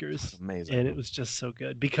about Rutgers, Amazing. and it was just so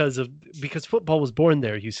good because football was born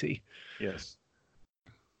there. You see, Yes.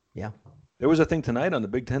 Yeah. There was a thing tonight on the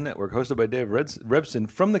Big Ten Network hosted by Dave Rebson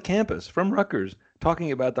from the campus, from Rutgers,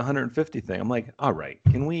 talking about the 150 thing. I'm like, all right,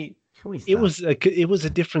 can we it was a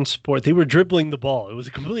different sport. They were dribbling the ball. It was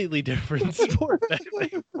a completely different sport.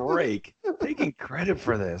 break taking credit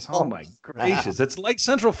for this? Oh my crap. gracious. It's like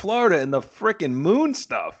Central Florida and the frickin' moon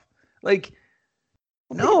stuff. Like,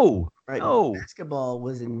 no. Right. No. Basketball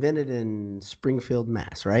was invented in Springfield,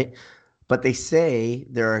 Mass, right? But they say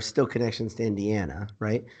there are still connections to Indiana,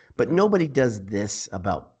 right? But nobody does this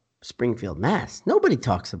about Springfield, Mass. Nobody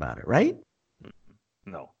talks about it, right?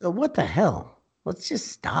 No. So what the hell? Let's just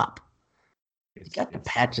stop. You got the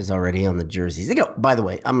patches already on the jerseys. They go. By the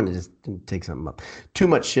way, I'm gonna just take something up. Too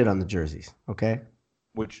much shit on the jerseys, okay?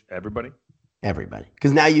 Which everybody? Everybody,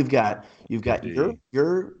 because now you've got The-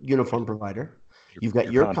 your uniform provider, you've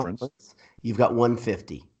got your conference, you've got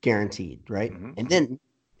 150 guaranteed, right? Mhm. And then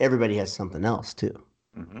everybody has something else too.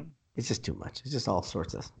 Mhm. It's just too much. It's just all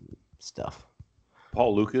sorts of stuff.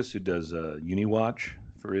 Paul Lucas, who does UniWatch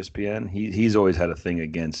for ESPN, he's always had a thing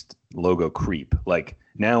against logo creep. Like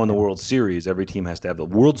now in the World Series, every team has to have the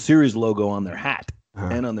World Series logo on their hat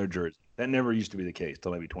and on their jersey. That never used to be the case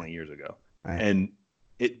till maybe 20 years ago. Right. And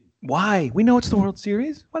why? We know it's the World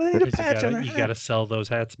Series. Why do they need a Because patch on their you hat? got to sell those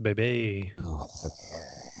hats, baby.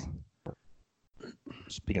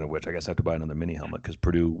 Speaking of which, I guess I have to buy another mini helmet because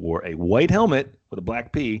Purdue wore a white helmet with a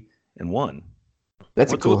black P and won.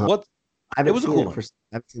 That's a cool. What? I haven't was a seen cool it one.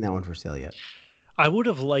 I haven't seen that one for sale yet. I would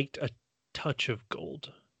have liked a touch of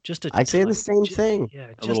gold. Just a I'd say the touch. same thing. Yeah,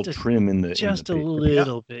 A little just trim in the just a P.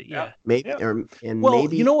 little bit. Yeah. Maybe Yeah. and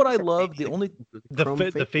maybe you know what I love? The only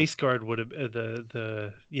The face guard would have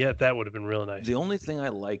that would have been real nice. The only thing I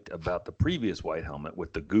liked about the previous white helmet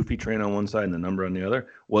with the goofy train on one side and the number on the other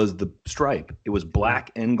was the stripe. It was black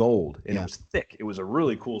and gold, and it was thick. It was a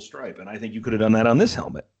really cool stripe, and I think you could have done that on this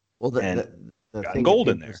helmet. Well, and the got thing gold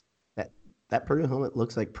that in there. That Purdue helmet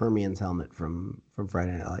looks like Permian's helmet from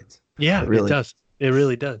Friday Night Lights, Yeah, really- it does. It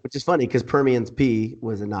really does. which is funny because Permian's P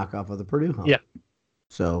was a knockoff of the Purdue helmet. Yeah.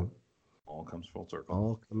 So All comes full circle.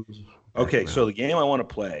 all comes. Okay, back so around. the game I want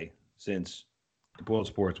to play, since in Boiled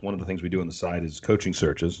Sports, one of the things we do on the side is coaching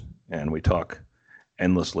searches, and we talk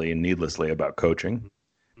endlessly and needlessly about coaching.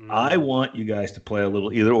 I want you guys to play a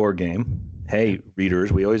little either-or game. Hey,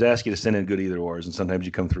 readers, we always ask you to send in good either-ors, and sometimes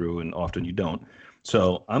you come through, and often you don't.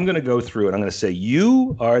 So I'm going to go through it. I'm going to say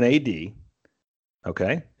you are an AD,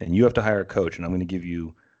 okay, and you have to hire a coach, and I'm going to give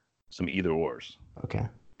you some either ors. Okay.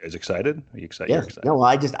 You guys excited? Are you excited? Yes. You're excited. No,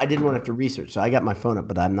 I didn't want to have to research, so I got my phone up,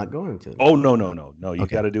 but I'm not going to. Oh no. You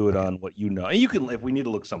Okay. got to do it on what you know, and you can. If we need to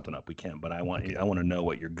look something up, we can. But I want to know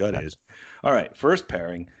what your gut is. All right. First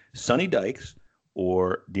pairing: Sonny Dykes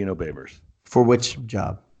or Dino Babers. For which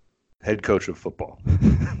job? Head coach of football.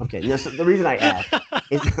 Okay. No, so the reason I asked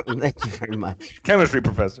is thank you very much. Chemistry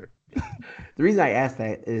professor. The reason I asked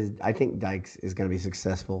that is I think Dykes is going to be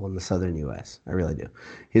successful in the Southern U.S. I really do.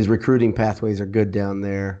 His recruiting pathways are good down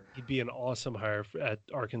there. He'd be an awesome hire at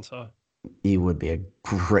Arkansas. He would be a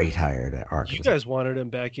great hire at Arkansas. You guys wanted him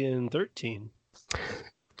back in 2013.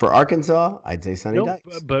 For Arkansas, I'd say Sonny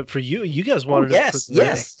Dykes. But for you guys wanted him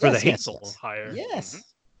for the Hazel hire. Yes.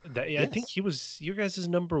 I think he was your guys'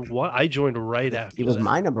 number one. I joined right after. He was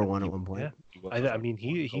my number one at one point. Yeah. I mean,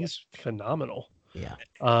 he's phenomenal. Yeah.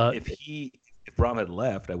 If Brom had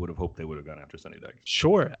left, I would have hoped they would have gone after Sonny Dykes.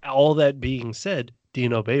 Sure. All that being said,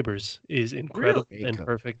 Dino Babers is incredible and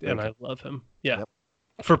perfect, and I love him. Yeah. Yep.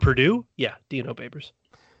 For Purdue, yeah, Dino Babers.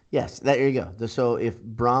 Yes, there you go. So if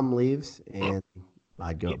Brom leaves, and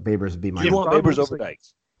I'd go, Babers would be my. You want Babers over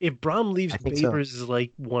Dykes? If Brom leaves, Babers is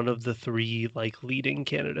like one of the three leading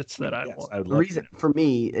candidates that I want. The reason for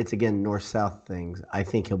me, it's again north-south things. I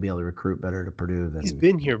think he'll be able to recruit better to Purdue than he's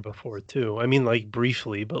been here before too. I mean,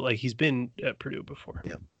 briefly, but he's been at Purdue before.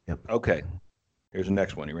 Yep. Okay. Here's the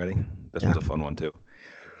next one. You ready? This one's a fun one too.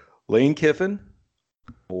 Lane Kiffin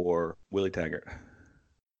or Willie Taggart?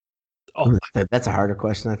 Oh, that's a harder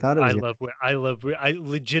question. I thought it was. I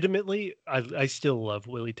legitimately, I still love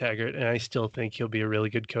Willie Taggart, and I still think he'll be a really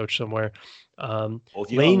good coach somewhere.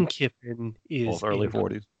 Lane Kiffin is both early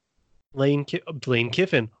 40s. Lane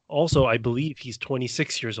Kiffin, also, I believe he's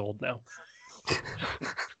 26 years old now.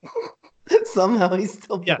 Somehow he's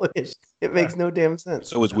still boyish. It makes no damn sense.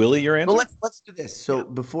 So is Willie your answer? Well, let's do this. So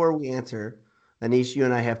before we answer, Anish, you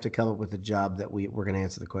and I have to come up with a job that we're going to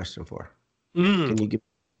answer the question for. Can you give?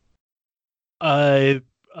 Would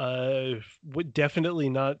definitely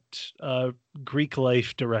not Greek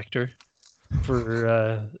life director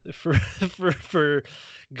for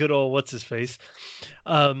good old what's his face.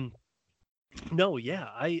 No, yeah,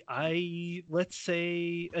 I let's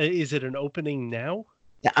say, is it an opening now?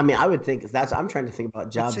 Yeah, I mean, I would think I'm trying to think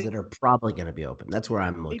about jobs that are probably going to be open. That's where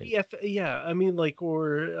I'm looking. I mean,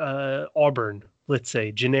 or Auburn, let's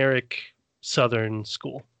say, generic Southern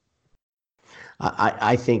school.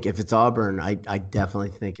 I think if it's Auburn, I definitely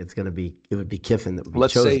think it would be Kiffin that would be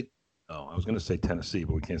chosen. I was going to say Tennessee,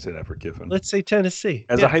 but we can't say that for Kiffin. Let's say Tennessee.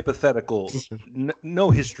 As a hypothetical, no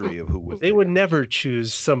history of who would. They would never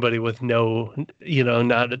choose somebody with not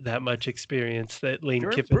that much experience that Lane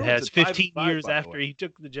Kiffin has 15 years after he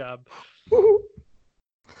took the job.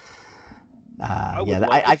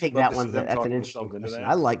 I think that's an interesting question.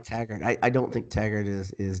 I like Taggart. I don't think Taggart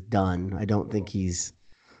is done. I don't think he's.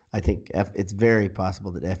 I think it's very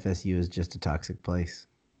possible that FSU is just a toxic place.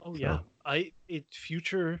 Oh yeah, it's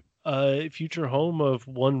future home of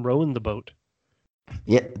one rowing the boat.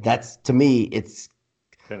 Yeah, that's to me. It's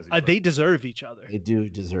they deserve each other. They do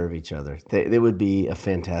deserve each other. They would be a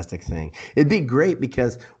fantastic thing. It'd be great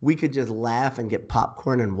because we could just laugh and get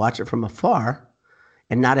popcorn and watch it from afar,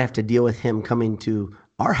 and not have to deal with him coming to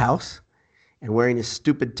our house and wearing his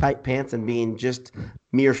stupid tight pants and being just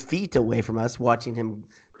mere feet away from us, watching him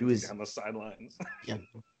do his on the sidelines. Yeah,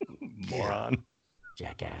 moron,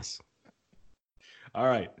 jackass. All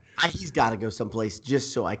right, he's got to go someplace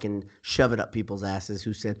just so I can shove it up people's asses.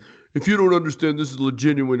 Who said, "If you don't understand, this is a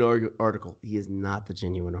genuine article." He is not the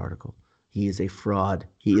genuine article. He is a fraud.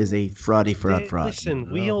 He is a fraud. Listen,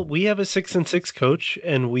 we have a 6-6 coach,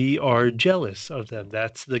 and we are jealous of them.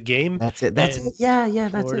 That's the game. That's it. That's it. Yeah,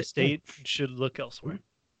 that's Florida it. State should look elsewhere.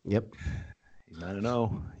 Yep. He's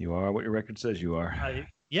 9-0. You are what your record says you are.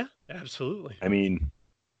 Yeah, absolutely. I mean,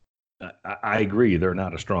 I agree. They're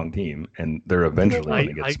not a strong team, and they're eventually going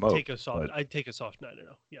to get smoked. I'd take a soft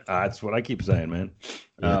 9-0. Yes. That's what I keep saying, man.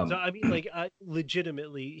 Yeah. So I mean,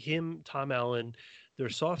 legitimately, Tom Allen, they're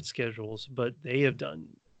soft schedules, but they have done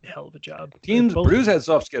a hell of a job. Purdue's had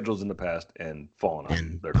soft schedules in the past and fallen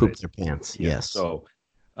on their pooped their pants. Yeah. Yes. So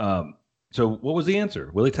what was the answer?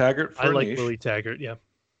 Willie Taggart. I like Willie Taggart. Yeah.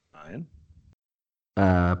 Ryan.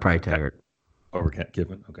 Probably Taggart over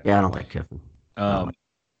Kiffin. Okay. Yeah, I don't like Kiffin.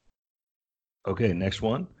 Okay, next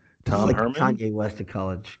one. Tom Herman. Kanye West of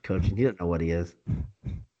college coaching. He doesn't know what he is.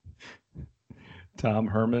 Tom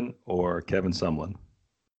Herman or Kevin Sumlin?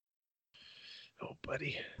 Oh,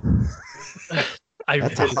 buddy.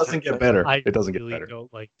 That's It doesn't get better. It doesn't get really better.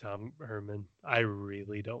 don't like Tom Herman. I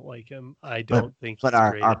really don't like him. I But don't think but he's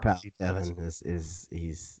our great. our pal Devin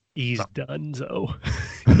He's donezo.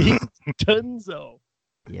 He's donezo.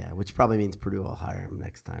 yeah, which probably means Purdue will hire him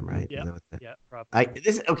next time, right? Yeah, Is that what that- yeah, probably.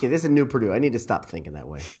 This is a new Purdue. I need to stop thinking that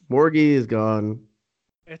way. Morgie is gone.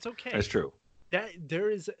 It's okay. That's true.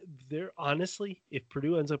 There honestly, if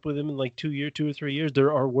Purdue ends up with him in like 2 or 3 years,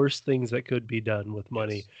 there are worse things that could be done with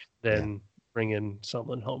money than bringing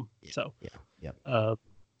someone home. So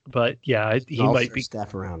but yeah, he might be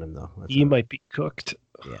staff around him though. might be cooked.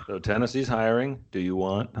 Yeah. So Tennessee's hiring. Do you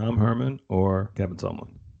want Tom Herman or Kevin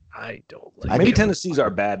Sumlin? I don't like. Maybe Tennessee's our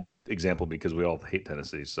bad example because we all hate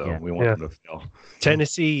Tennessee, so we want them to fail.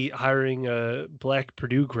 Tennessee hiring a black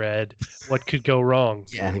Purdue grad. What could go wrong?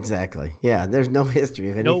 Yeah, exactly. Yeah, there's no history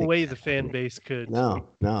of anything. No way the fan base could. No,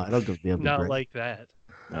 I don't go be able to not break. like that.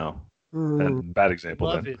 No. Bad example.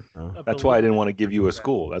 Love then. it. That's why I didn't want to give you a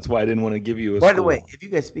school. That's why I didn't want to give you a By school. the way, if you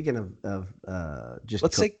guys speaking of just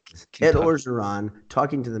let's say Ed Orgeron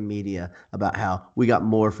talking to the media about how we got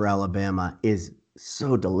more for Alabama is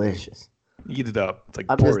so delicious. Eat it up. It's like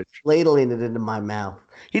I'm porridge. just ladling it into my mouth.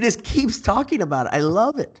 He just keeps talking about it. I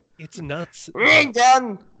love it. It's nuts. We ain't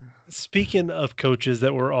done. Speaking of coaches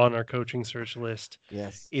that were on our coaching search list,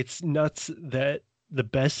 yes, it's nuts that the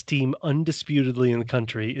best team undisputedly in the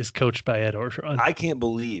country is coached by Ed Orgeron. I can't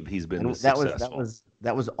believe he's been this successful.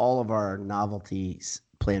 That was all of our novelties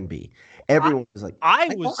plan B. Everyone was like, I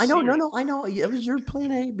know. It was your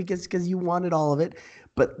plan A because you wanted all of it.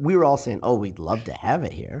 But we were all saying, oh, we'd love to have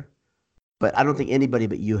it here. But I don't think anybody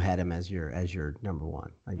but you had him as your number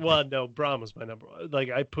one. Well, no, Braum was my number one.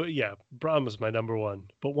 Braum was my number one.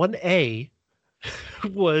 But 1A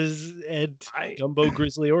was Ed Gumbo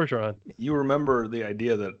Grizzly Orgeron. You remember the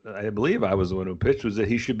idea that I believe I was the one who pitched was that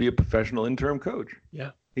he should be a professional interim coach. Yeah.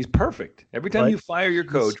 He's perfect. Every time you fire your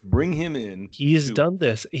coach, bring him in. He's done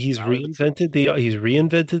this. He's reinvented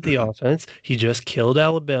the offense. He just killed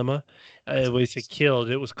Alabama. When he said killed,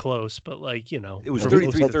 it was close, but it was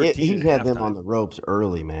 33-13. He had them on the ropes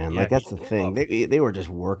early, man. Yeah, that's the thing. They were just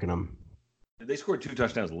working them. They scored 2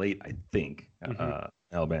 touchdowns late, I think,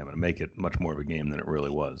 Alabama, to make it much more of a game than it really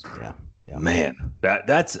was. Yeah. Man,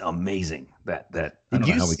 that's amazing. Did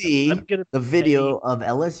you see the video of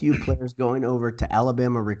LSU players going over to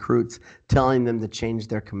Alabama recruits telling them to change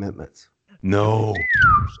their commitments? No.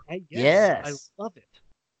 Yes. I love it.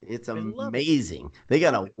 It's amazing. They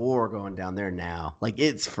got a war going down there now. Like,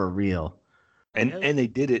 it's for real. And they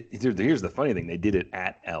did it. Here's the funny thing. They did it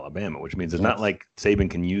at Alabama, which means it's not like Saban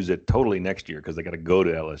can use it totally next year because they got to go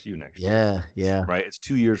to LSU next year. Yeah. Right? It's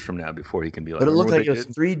 2 years from now before he can be like. But it looked like it was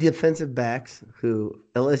 3 defensive backs who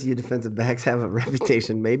LSU defensive backs have a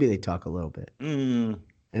reputation. Maybe they talk a little bit.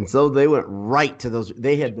 And so they went right to those.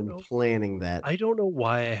 They had been planning that. I don't know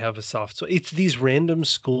why I have a soft spot. It's these random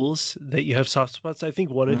schools that you have soft spots. I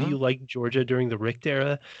think one of you liked Georgia during the Richt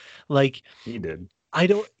era. Like he did. I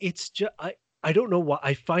don't. It's just I don't know why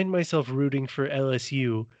I find myself rooting for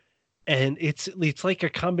LSU, and it's like a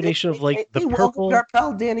combination of like the purple. Our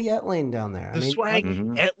pal Danny Etling down there. The swag.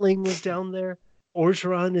 Etling was down there.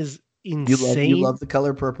 Orgeron is insane. You love the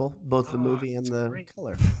color purple, both the movie and the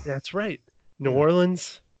color. That's right. New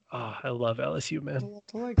Orleans. Oh, I love LSU,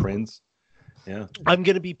 man. Prince. Yeah. I'm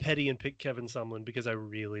gonna be petty and pick Kevin Sumlin because I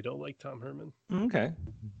really don't like Tom Herman. Okay.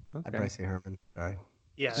 I'd probably say Herman. All right.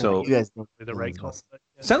 Yeah. So you guys know the right call.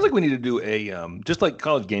 Sounds like we need to do a just like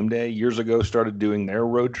College Game Day years ago started doing their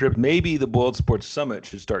road trip. Maybe the Boiled Sports Summit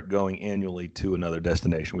should start going annually to another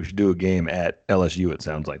destination. We should do a game at LSU. It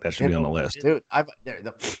sounds like that should be on the list. Dude,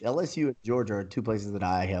 the LSU and Georgia are 2 places that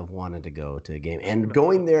I have wanted to go to a game, and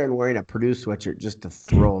going there and wearing a Purdue sweatshirt just to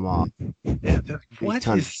throw them off.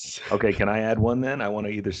 Okay, can I add one then? I want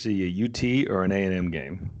to either see a UT or an A&M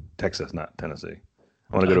game. Texas, not Tennessee.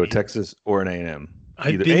 I want to go to a Texas or an A&M.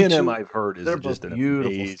 Either A&M I've heard is just an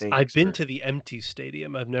amazing. I've been to the empty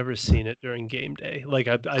stadium. I've never seen it during game day. Like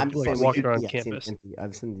I've walked around campus.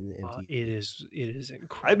 I've seen the empty. It is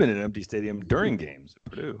incredible. I've been in an empty stadium during games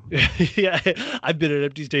at Purdue. Yeah, I've been in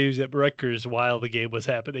empty stadiums at Rutgers while the game was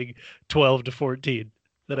happening, 12-14.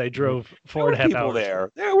 That I drove 4.5 hours.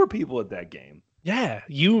 There were people at that game. Yeah,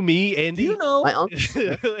 you, me, Andy. Do you know? My uncle.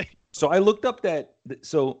 So I looked up that.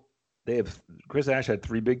 So they have Chris Ash had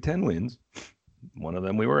 3 Big Ten wins. One of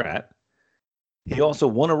them we were at. He also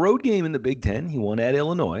won a road game in the Big Ten. He won at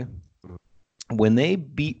Illinois. When they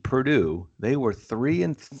beat Purdue, they were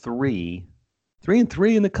 3-3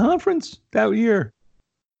 in the conference that year.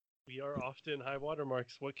 We are often high water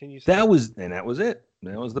marks. What can you say? That was it.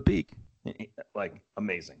 That was the peak. Like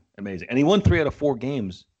amazing. And he won 3 out of 4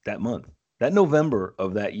 games that month. That November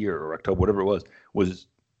of that year, or October, whatever it was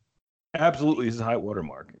absolutely his high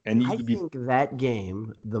watermark. And I think that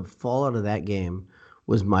game, the fallout of that game,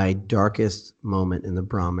 was my darkest moment in the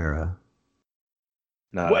Brom era.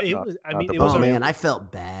 It was I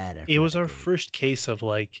felt bad. It was our first case of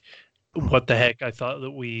like, what the heck? I thought that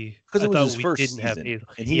because it was his first season,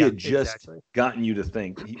 and he had just gotten you to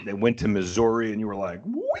think. They went to Missouri, and you were like,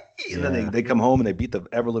 wee! And then they come home and they beat the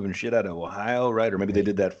ever living shit out of Ohio, right? Or maybe they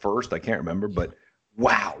did that first. I can't remember, but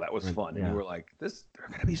wow, that was fun. And you were like, they're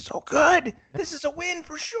gonna be so good. This is a win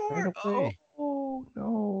for sure. Oh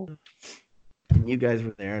no. And you guys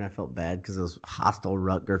were there, and I felt bad because those hostile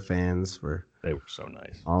Rutger fans they were so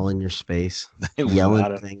nice. All in your space,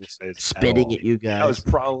 yelling things, spitting at you guys. That was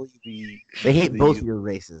probably They hate both your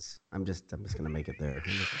races. I'm just gonna make it there.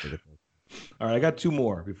 All right, I got two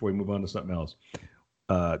more before we move on to something else.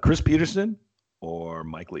 Chris Peterson or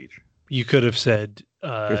Mike Leach? You could have said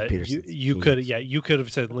you could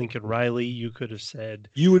have said Lincoln Riley. You could have said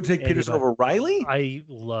you would take Peterson over Riley. I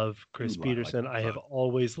love Chris Peterson. I have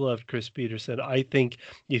always loved Chris Peterson. I think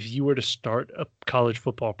if you were to start a college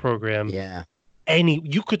football program,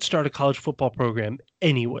 you could start a college football program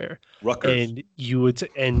anywhere. Rutgers.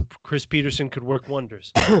 And Chris Peterson could work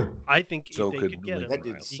wonders. I think if they could get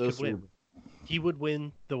him, he could win. He would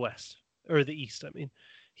win the West or the East. I mean.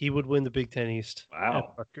 He would win the Big Ten East at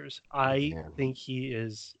Rutgers. I think he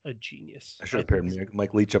is a genius. I should have paired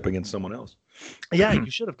Mike Leach up against someone else. Yeah, you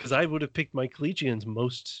should have, because I would have picked Mike Leach against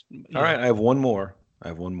most. All right, I have one more.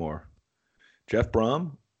 Jeff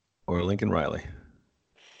Brom or Lincoln Riley?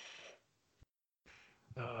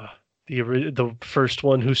 The first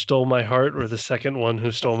one who stole my heart, or the second one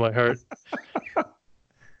who stole my heart?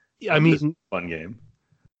 I mean, fun game.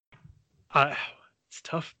 It's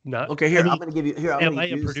tough. Not okay. Here, I'm going to give you. Here, am I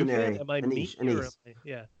a Purdue fan? Am I me?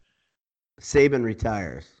 Yeah. Saban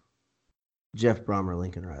retires. Jeff Brom or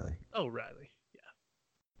Lincoln Riley? Oh, Riley.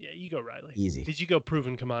 Yeah, you go Riley. Easy. Did you go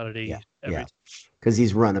proven commodity? Yeah. Because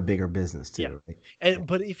he's run a bigger business too. Yeah. Right?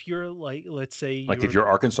 But if you're like, let's say, if you're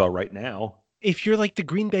Arkansas right now, if you're like the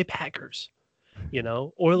Green Bay Packers,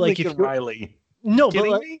 or like Lincoln Riley. No,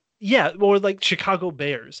 but or like Chicago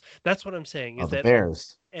Bears. That's what I'm saying. The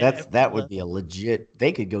Bears. That would be a legit.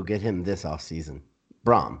 They could go get him this offseason.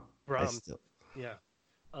 Brom. Yeah.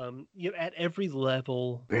 At every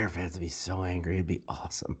level, Bear fans would be so angry. It'd be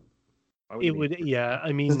awesome. It would. Yeah.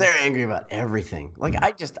 I mean, they're angry about everything. Like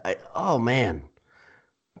oh man,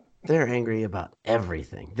 they're angry about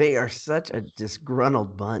everything. They are such a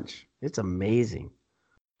disgruntled bunch. It's amazing.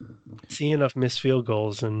 See enough missed field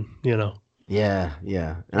goals, and Yeah.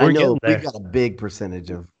 And I know we've got a big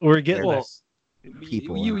percentage of. We're getting.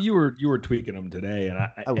 People. You were tweaking them today,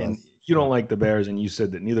 and you don't like the Bears, and you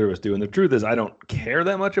said that neither of us do. And the truth is, I don't care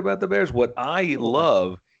that much about the Bears. What I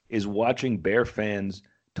love is watching Bear fans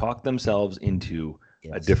talk themselves into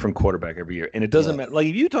a different quarterback every year, and it doesn't matter. Like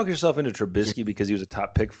if you talk yourself into Trubisky because he was a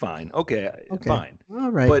top pick, fine, okay, fine, all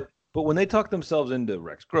right. But when they talk themselves into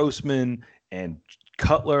Rex Grossman and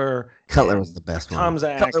Cutler was the best one,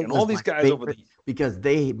 Tomzak, and all these guys over because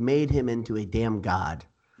they made him into a damn god.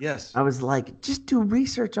 Yes. I was like, just do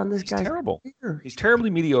research on this guy. He's terrible. He's terribly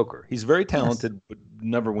mediocre. He's very talented, but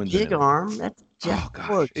never wins. Big arm. That's Jeff. Oh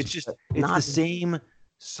gosh, it's the same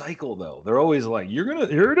cycle though. They're always like, here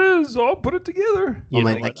it is. I'll put it together.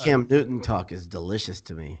 That Cam Newton talk is delicious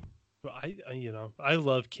to me. I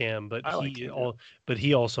love Cam, but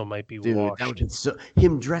he also might be washed.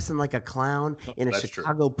 Him dressing like a clown in a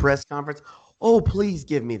Chicago press conference. Oh, please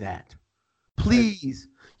give me that. Please.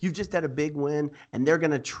 You've just had a big win, and they're going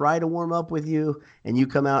to try to warm up with you, and you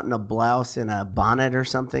come out in a blouse and a bonnet or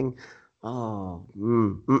something. Oh,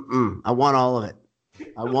 I want all of it.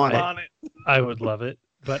 I want it. I would love it,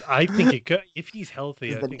 but I think it could. If he's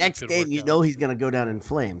healthy, the next game, he's going to go down in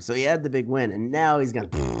flames. So he had the big win, and now he's going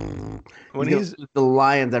to. He's the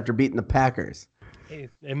Lions after beating the Packers. Hey,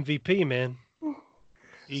 MVP, man.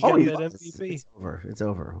 You got that MVP. It's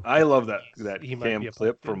over. I love that Cam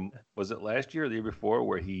clip from, was it last year or the year before,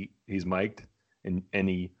 where he's mic'd and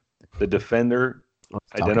the defender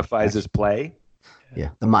identifies his play.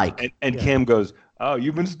 Yeah, the mic. And Cam goes, "Oh,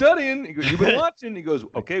 you've been studying. He goes, you've been watching." He goes,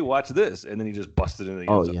 "Okay, watch this." And then he just busted into the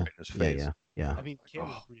end zone in his face. Yeah. I mean, Cam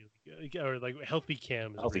is really good. Or like healthy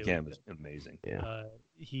Cam. Cam is amazing. Yeah.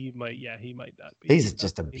 He might not be. He's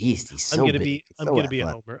just a beast. He's so big. I'm gonna be a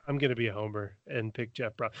homer. I'm gonna be a homer and pick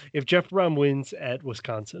Jeff Brom. If Jeff Brom wins at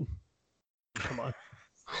Wisconsin, come on.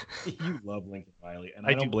 You love Lincoln Riley, and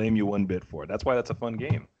I don't blame you one bit for it. That's why that's a fun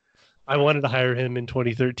game. I wanted to hire him in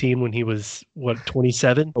 2013 when he was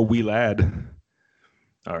 27. A wee lad.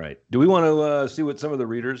 All right. Do we want to see what some of the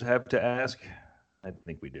readers have to ask? I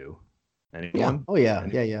think we do. Anyone? Yeah. Oh yeah.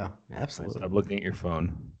 Any- Yeah. Right, Absolutely. stop looking at your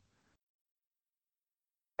phone.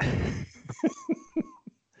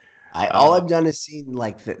 All I've done is seen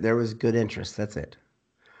like there was good interest. That's it.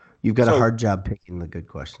 You've got a So hard job picking the good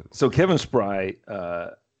questions. So Kevin Spry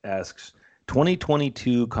asks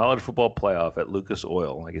 2022 college football playoff at Lucas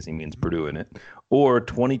Oil, I guess he means Purdue in it, or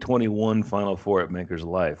 2021 Final Four at Maker's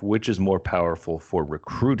Life, which is more powerful for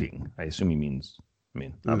recruiting? I assume he means,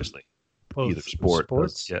 obviously, Both either sport.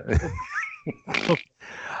 sports. Yeah.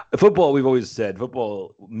 Football, we've always said,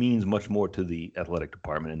 football means much more to the athletic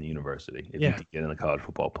department in the university if you can get in the college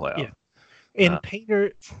football playoff. Yeah. And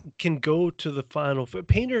Painter can go to the Final Four.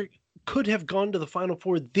 Painter could have gone to the Final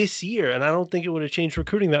Four this year, and I don't think it would have changed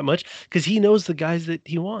recruiting that much because he knows the guys that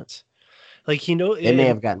he wants. Like they may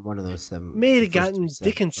have gotten one of those seven. May have gotten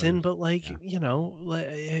Dickinson, but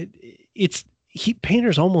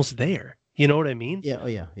Painter's almost there. You know what I mean? Yeah. Oh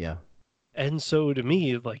yeah. Yeah. And so to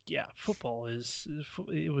me, football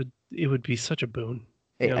it would be such a boon.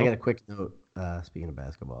 Hey, I got a quick note. Speaking of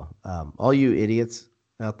basketball, all you idiots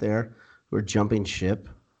out there who are jumping ship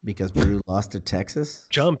because Purdue lost to Texas.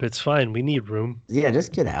 Jump, it's fine. We need room. Yeah,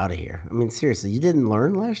 just get out of here. I mean, seriously, you didn't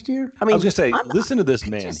learn last year? I was going to say, listen to this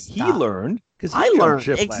man. He learned because I learned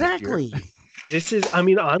exactly. This is,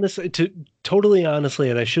 honestly, totally honestly,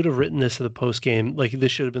 and I should have written this in the post game. Like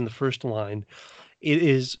this should have been the first line.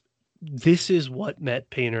 This is what Matt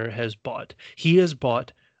Painter has bought. He has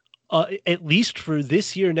bought, at least for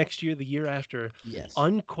this year, next year, the year after,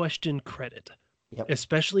 unquestioned credit. Yep.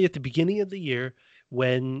 Especially at the beginning of the year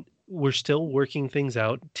when we're still working things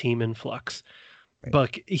out, team in flux. Right.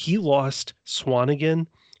 But he lost Swanigan.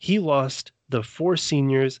 He lost the 4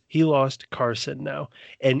 seniors. He lost Carson now.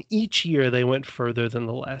 And each year they went further than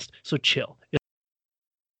the last. So chill.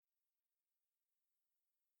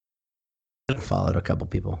 Followed a couple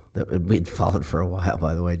people that we'd followed for a while,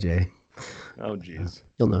 by the way, Jay. Oh, geez.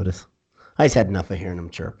 You'll notice. I just had enough of hearing him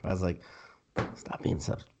chirp. I was like, stop being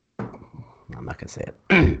so... I'm not gonna say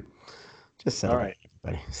it. Just settle down,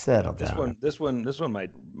 everybody. Settle down. This one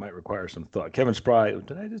might require some thought. Kevin Spry.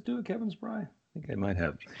 Did I just do it, Kevin Spry? I think I might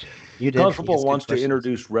have. You did. College football wants to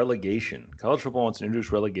introduce relegation. College football wants to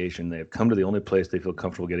introduce relegation. They have come to the only place they feel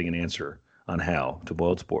comfortable getting an answer on how to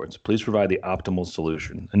Boiled Sports. Please provide the optimal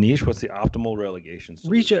solution. Anish, what's the optimal relegation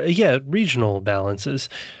solution? Regional balances.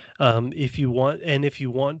 If you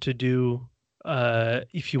want to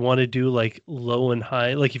do like low and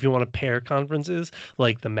high, like if you want to pair conferences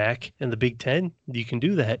like the MAC and the Big Ten, you can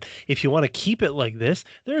do that. If you want to keep it like this,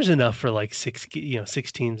 there's enough for like 6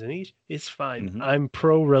 teams in each. It's fine. Mm-hmm. I'm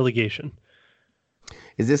pro relegation.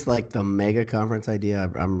 Is this like the mega conference idea? I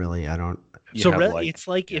don't. It's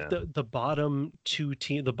like if the bottom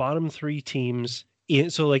 3 teams.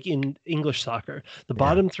 So like in English soccer, the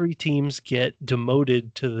bottom 3 teams get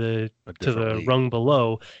demoted to the rung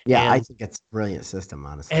below. Yeah, I think it's a brilliant system,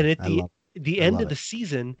 honestly. And at the end of the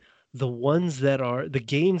season, the games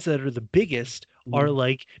that are the biggest are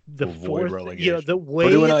like the fourth, the way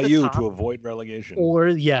to avoid relegation. Or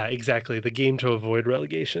exactly, the game to avoid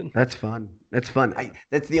relegation. That's fun.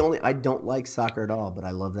 I don't like soccer at all, but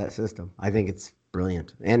I love that system. I think it's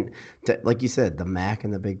brilliant. And like you said, the MAC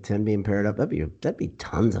and the Big Ten being paired up, that'd be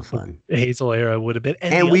tons of fun. Hazel era would have been.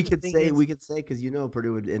 And we could say because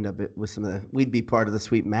Purdue would end up with some of we'd be part of the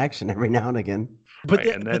sweep action every now and again. But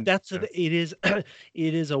it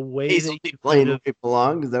is a way Hazel that you playing where he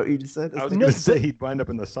belonged. Is that what you just said? I was going to say he'd wind up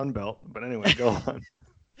in the Sun Belt, but anyway, go on.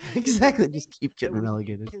 Exactly, just keep getting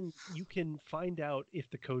relegated. You can find out if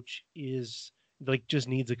the coach is just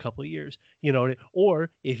needs a couple of years,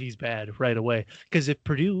 or if he's bad right away. Because if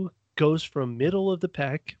Purdue goes from middle of the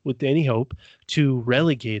pack with any hope to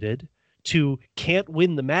relegated to can't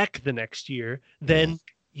win the MAC the next year, then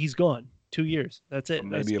he's gone. 2 years. That's it.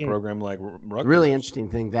 Maybe a program like Rutgers. Really interesting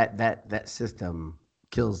thing that system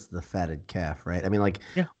kills the fatted calf, right? I mean,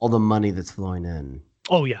 all the money that's flowing in.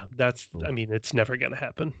 Oh yeah, it's never gonna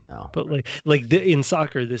happen. No. But in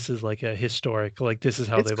soccer, this is like a historic. This is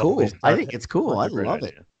how they've cool. always. I think it's cool. I love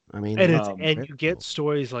it. I mean, and you get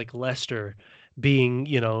stories like Leicester being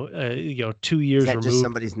 2 years removed. Just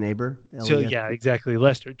somebody's neighbor. So exactly,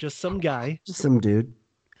 Leicester, just some guy, just some dude.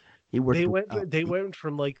 They went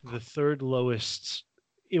from the third lowest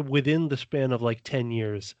within the span of 10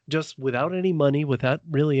 years, just without any money, without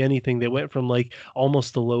really anything. They went from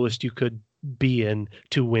almost the lowest you could be in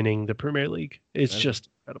to winning the Premier League. It's just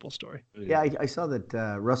an incredible story. Yeah, I saw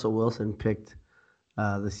that Russell Wilson picked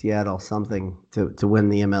the Seattle something to win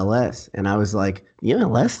the MLS, and I was like, the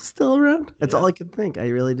MLS is still around? That's all I could think. I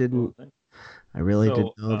really didn't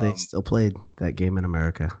know they still played that game in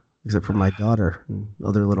America, except for my daughter and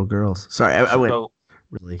other little girls. Sorry, I went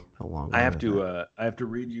really how long. I have to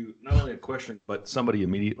read you not only a question, but somebody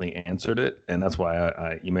immediately answered it, and that's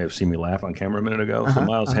why you may have seen me laugh on camera a minute ago. So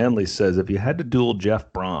Miles Hanley says, if you had to duel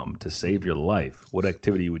Jeff Brom to save your life, what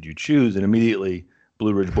activity would you choose? And immediately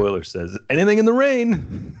Blue Ridge Boiler says, anything in the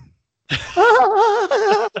rain.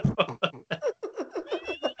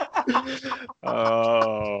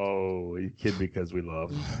 Oh, you kid because we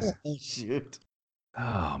love. Shoot.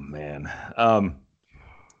 Oh man.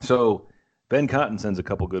 So Ben Cotton sends a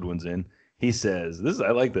couple good ones in. He says,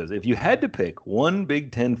 I like this. If you had to pick one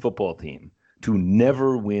Big Ten football team to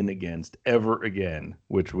never win against ever again,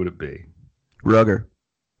 which would it be? Rugger.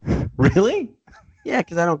 Really? Yeah,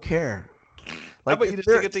 because I don't care. How about you just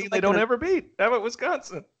take a team they don't ever beat? How about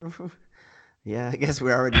Wisconsin? Yeah, I guess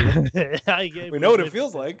we already we know what it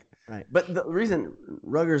feels like. Right. But the reason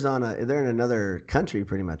Rugger's they're in another country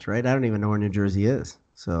pretty much, right? I don't even know where New Jersey is.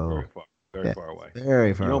 So very far away.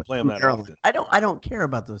 Very far away. You don't play them that often. I don't care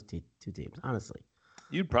about those two teams, honestly.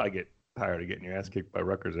 You'd probably get tired of getting your ass kicked by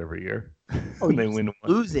Rutgers every year. Oh, they win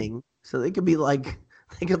losing, so they could be like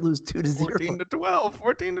they could lose 2-0. 14 to 12.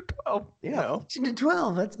 14 to 12. Yeah, 14 to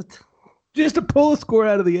 12. That's just to pull a score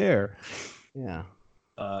out of the air. Yeah.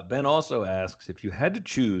 Ben also asks, if you had to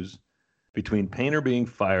choose between Painter being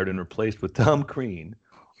fired and replaced with Tom Crean,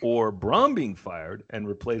 or Brom being fired and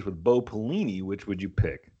replaced with Bo Pelini, which would you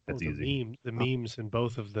pick? That's easy. The memes in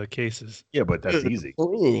both of the cases. Yeah, but that's easy.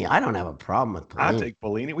 Pelini, I don't have a problem with Pelini. I'll take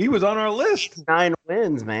Pelini. He was on our list. 9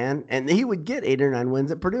 wins, man. And he would get 8 or 9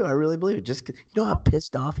 wins at Purdue. I really believe it. Just you know how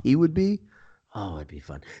pissed off he would be? Oh, it'd be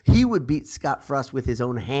fun. He would beat Scott Frost with his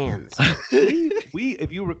own hands. we, if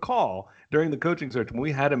you recall, during the coaching search, when we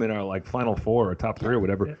had him in our Final Four or top 3 or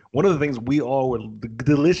whatever, one of the things we all were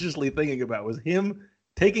deliciously thinking about was him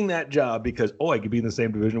taking that job because, I could be in the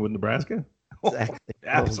same division with Nebraska. Exactly.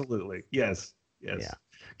 Absolutely. Yes. Yeah.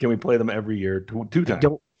 Can we play them every year 2 times? I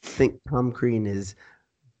don't think Tom Crean is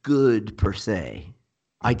good per se.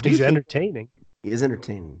 He's entertaining. He is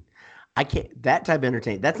entertaining. I can't. That type of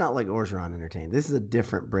entertainment. That's not like Orgeron entertainment. This is a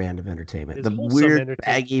different brand of entertainment. It's the weird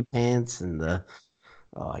baggy pants and the.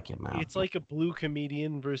 Oh, I can't remember. It's like a blue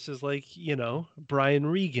comedian versus Brian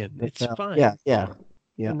Regan. It's fine. Yeah.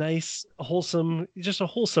 A nice, wholesome, just a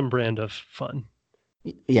wholesome brand of fun.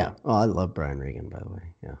 Yeah. Oh, I love Brian Regan, by the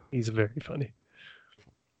way. Yeah. He's very funny.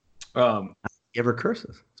 He ever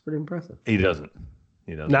curses. It's pretty impressive. He doesn't.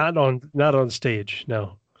 Not on stage.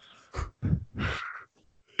 No.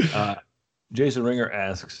 Jason Ringer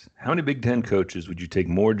asks, how many Big Ten coaches would you take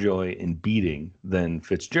more joy in beating than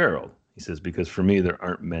Fitzgerald? He says, because for me, there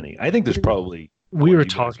aren't many. I think there's probably... We were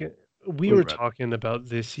talking about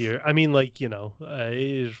this year. I mean,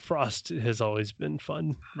 Frost has always been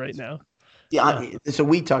fun right now. Yeah. So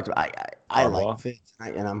we talked about, I like Fitz.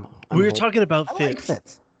 We were talking about Fitz. Like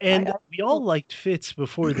Fitz. And we all liked Fitz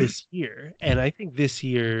before this year. And I think this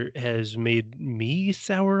year has made me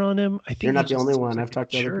sour on him. I think you're not the only one. I've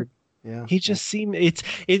talked to other people. Yeah. He just seemed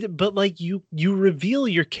but you reveal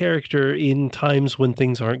your character in times when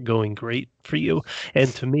things aren't going great for you. And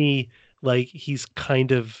to me, he's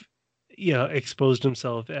kind of, exposed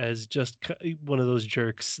himself as just one of those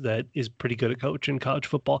jerks that is pretty good at coaching college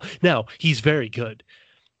football. Now, he's very good.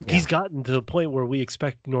 Yeah. He's gotten to the point where we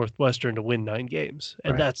expect Northwestern to win 9 games.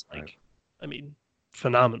 And that's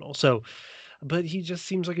phenomenal. So, but he just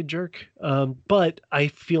seems like a jerk. But I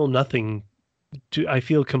feel I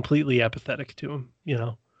feel completely apathetic to him,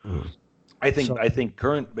 I think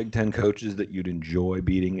current Big Ten coaches that you'd enjoy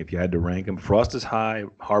beating if you had to rank them. Frost is high.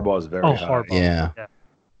 Harbaugh is very high. Harbaugh. Yeah.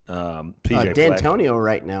 PJ D'Antonio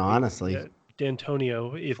right now, honestly. Yeah,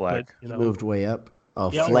 D'Antonio, Fleck moved way up.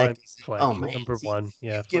 Oh, yeah, Fleck. Oh man, number 1.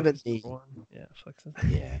 Yeah, given me. Yeah, Fleck.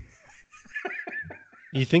 Yeah.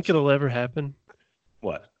 You think it'll ever happen?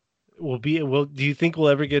 What? Do you think we'll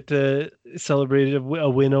ever get to celebrate a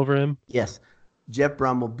win over him? Yes. Jeff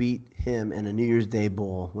Brom will beat him in a New Year's Day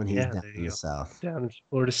bowl when he's down in the South. Down in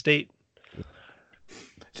Florida State.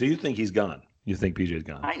 So you think he's gone? You think PJ's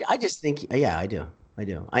gone? I just think, I do.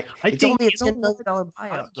 It's think, only a $10 million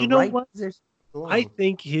buyout. You know what? I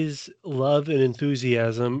think his love and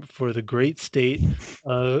enthusiasm for the great state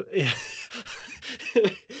of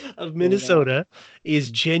Minnesota is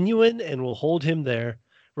genuine and will hold him there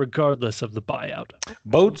regardless of the buyout.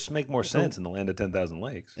 Boats make more sense in the land of 10,000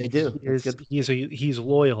 lakes. They do. He's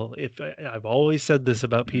loyal. I've always said this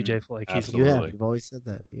about PJ Fleck. You've always said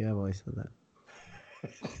that. You have always said that.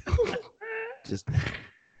 Just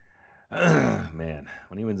man,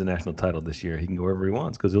 when he wins the national title this year, he can go wherever he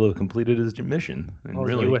wants because he'll have completed his mission. And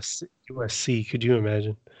USC, could you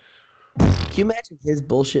imagine? Can you imagine his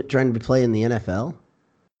bullshit trying to play in the NFL?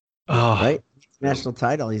 Oh, right? national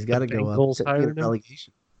title, he's got to go up Bengals to hired him?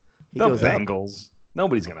 relegation. He The goes up. Bengals.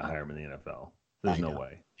 Nobody's going to hire him in the NFL. There's I no know.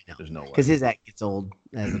 way. There's no way. Because his act gets old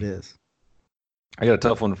as it is. I got a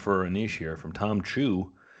tough one for Anish here from Tom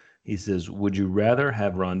Chu. He says, would you rather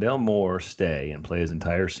have Rondell Moore stay and play his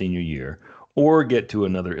entire senior year or get to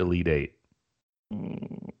another Elite Eight?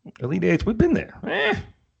 Elite Eights, we've been there.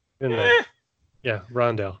 Been there. Yeah,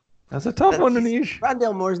 Rondell. That's a tough one, Anish.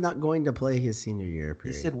 Rondell Moore's not going to play his senior year. He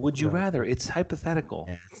Period. said, would you rather? It's hypothetical.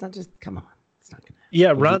 Yeah, it's not just, come on. It's not going to.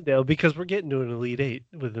 Yeah, Rondell, because we're getting to an Elite Eight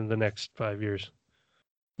within the next 5 years.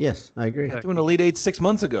 Yes, I agree. Doing Elite Eight 6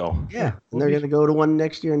 months ago. Yeah, and they're going to go to one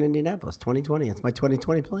next year in Indianapolis, 2020. It's my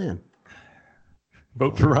 2020 plan.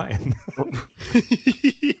 Vote for Ryan.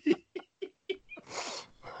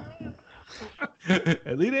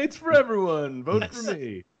 Elite Eight's for everyone. Vote for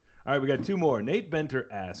me. All right, we got two more. Nate Benter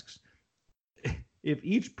asks, if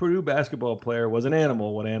each Purdue basketball player was an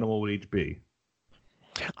animal, what animal would each be?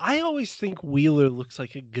 I always think Wheeler looks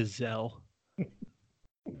like a gazelle.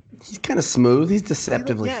 He's kind of smooth. He's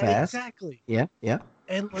deceptively fast. Exactly. Yeah.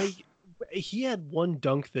 And like he had one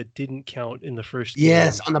dunk that didn't count in the first game.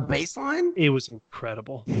 Yes, on the baseline. It was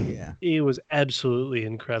incredible. Yeah. It was absolutely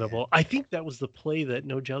incredible. I think that was the play that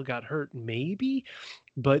No Gel got hurt, maybe,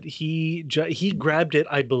 but he grabbed it,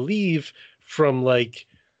 I believe, from like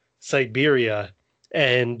Siberia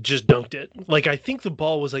and just dunked it. Like I think the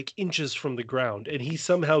ball was like inches from the ground, and he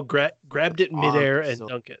somehow grabbed it midair and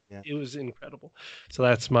dunked it. Yeah. It was incredible. So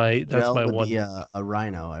that's my one. Be a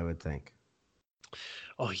rhino, I would think.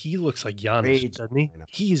 Oh, he looks like Giannis, doesn't he?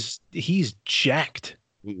 He's jacked.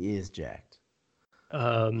 He is jacked.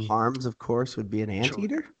 Harms, of course, would be an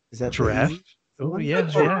anteater. Is that giraffe? Oh yeah.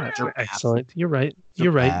 Excellent. You're right.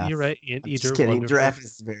 You're right. Anteater. Just kidding. Wonderful. Giraffe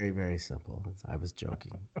is very, very simple. I was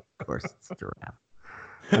joking. Of course, it's a giraffe.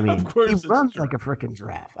 I mean, he runs like a freaking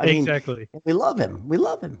giraffe. Exactly. We love him. We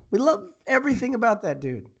love everything about that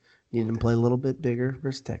dude. Needed him to play a little bit bigger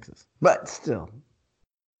versus Texas, but still,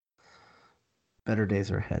 better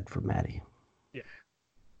days are ahead for Maddie. Yeah.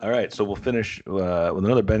 All right, so we'll finish with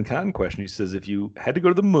another Ben Cotton question. He says, if you had to go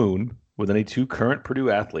to the moon with any two current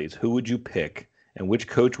Purdue athletes, who would you pick, and which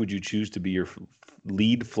coach would you choose to be your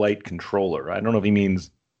lead flight controller? I don't know if he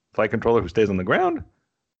means flight controller who stays on the ground.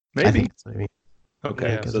 Maybe. I think that's what I mean.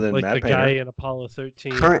 Okay, yeah, so then like Matt the Painter. guy in Apollo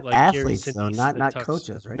 13. Current like athletes, though, not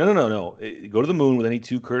coaches, right? No. Go to the moon with any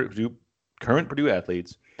two current Purdue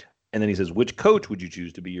athletes, and then he says, which coach would you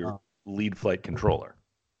choose to be your lead flight controller?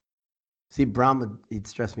 See, Brown he'd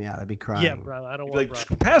stress me out. I'd be crying. Yeah, Brown. I don't want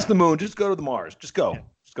Brown. Pass the moon. Just go to the Mars. Just go. Yeah.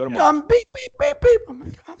 Just go to Mars. Beep, beep, beep, beep.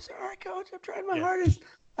 I'm sorry, coach. I've tried my hardest.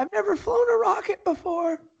 I've never flown a rocket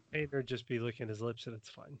before. Painter just be licking his lips, and it's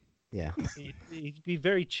fine. Yeah. He'd be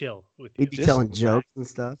very chill with you. He'd be telling jokes and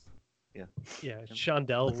stuff. Yeah. Yeah.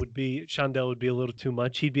 Shondell would be a little too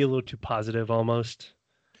much. He'd be a little too positive almost.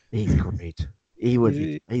 He's great. He would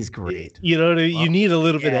be. He's great. You know, you need a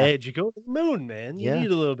little bit of edge. You go to the moon, man. You need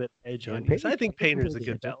a little bit of edge on you. So I think Painter's a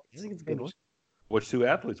good balance. I think it's a good one. Which two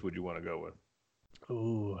athletes would you want to go with?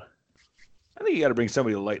 Ooh. I think you got to bring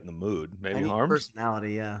somebody to lighten the mood. Maybe Harms.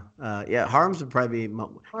 Personality, yeah. Harms would probably be.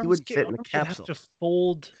 He would fit in the capsule. Have to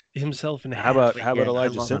fold himself in How half. about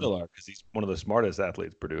Elijah Sindelar? Because he's one of the smartest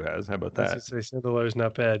athletes Purdue has. How about that? I was gonna say Sindelar's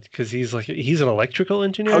not bad because he's an electrical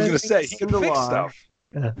engineer. I was going to say he can fix stuff.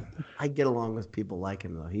 Yeah. I get along with people like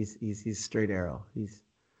him though. He's straight arrow.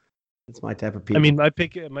 It's my type of people. I mean, my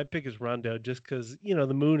pick is Rondo just because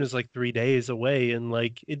the moon is like 3 days away, and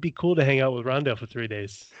like it'd be cool to hang out with Rondo for 3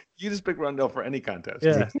 days. You just pick Rondo for any contest.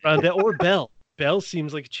 Yeah, Rondo or Bell. Bell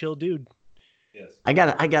seems like a chill dude. Yes. I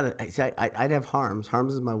got it. I'd have Harms.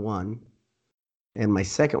 Harms is my one, and my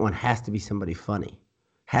second one has to be somebody funny.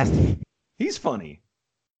 Has to be. He's funny.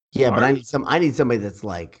 Yeah, but I need somebody that's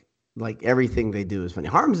like everything they do is funny.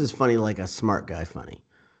 Harms is funny like a smart guy funny.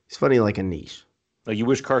 He's funny like a niche. Like you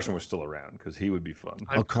wish Carson was still around because he would be fun.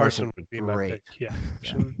 Carson would be great. my pick. Yeah.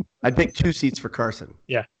 I'd pick 2 seats for Carson.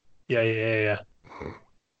 Yeah.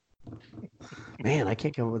 Man, I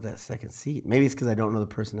can't come up with that second seat. Maybe it's because I don't know the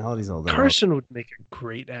personalities all that. Carson would make a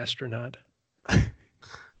great astronaut.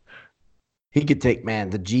 He could take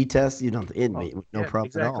the G test. No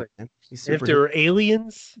problem at all. Man. If there were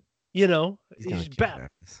aliens, he's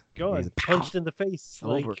back. Go on, He's punched in the face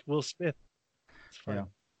like over. Will Smith. It's fine. Yeah.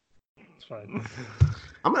 It's fine.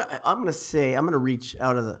 I'm gonna reach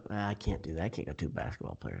out of the. I can't do that. I can't go 2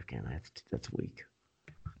 basketball players, can I? That's weak.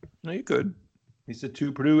 No, you could. He said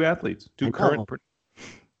 2 Purdue athletes, 2 current.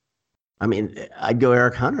 I mean, I'd go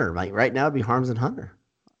Eric Hunter. Like right now, it'd be Harms and Hunter.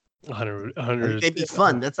 Hunter. It'd be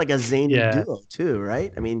fun. That's like a zany duo too,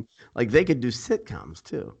 right? I mean, like they could do sitcoms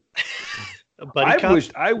too.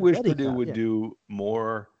 I wish Buddy Purdue cop, would yeah. do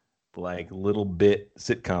more like little bit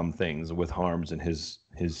sitcom things with Harms and his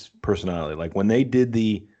personality. Like when they did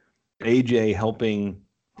the AJ helping,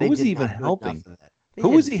 who They was did he even not do helping? enough of that. They Who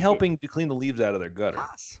was did he helping to clean the leaves out of their gutter?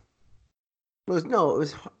 Haas. It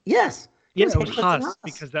was yes. Yeah, was it was Hamilton Haas Haas.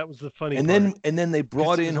 because that was the funny And part. then they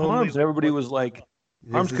brought This in was only Harms, and everybody one- was like,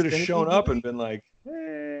 This Harms is could have gonna shown be up and great. been like,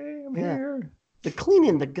 "Hey, I'm Yeah. here." The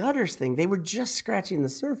cleaning the gutters thing, they were just scratching the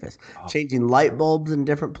surface, Oh. changing light bulbs in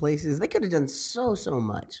different places. They could have done so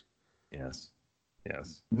much. Yes.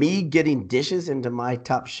 Me getting dishes into my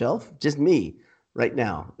top shelf, just me right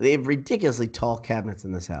now. They have ridiculously tall cabinets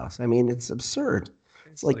in this house. I mean, it's absurd.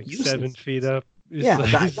 It's like useless. 7 feet up. It's Yeah,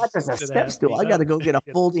 like not just a 6.5 step stool. I feet got to up. go get a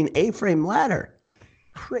Yeah. folding A-frame ladder.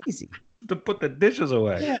 Crazy. To put the dishes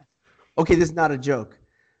away. Yeah. Okay, this is not a joke.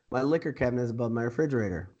 My liquor cabinet is above my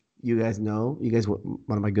refrigerator. You guys, one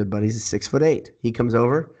of my good buddies is 6'8". He comes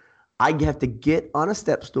over. I have to get on a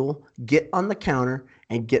step stool, get on the counter,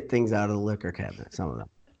 and get things out of the liquor cabinet. Some of them.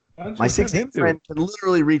 My 6'8" friend can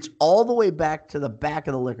literally reach all the way back to the back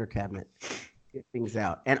of the liquor cabinet, get things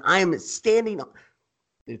out, and I am standing.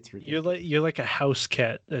 It's ridiculous. You're like a house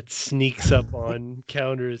cat that sneaks up on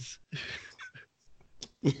counters.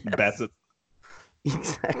 Yes, That's it.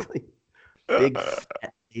 exactly. Big,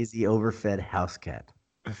 fat, lazy, overfed house cat.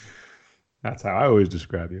 That's how I always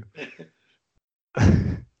describe you.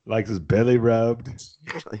 Likes his belly rubbed,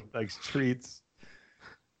 Exactly. likes treats.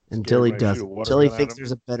 Until he Scared when I shoot does. a water Until he gun at thinks him.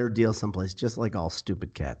 there's a better deal someplace, just like all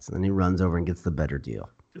stupid cats. And then he runs over and gets the better deal.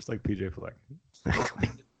 Just like PJ Fleck. Exactly.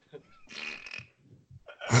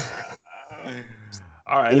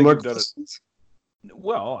 All right. Any I more think we've done it. questions?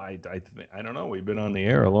 Well, I don't know. We've been on the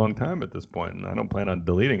air a long time at this point, and I don't plan on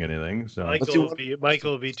deleting anything. So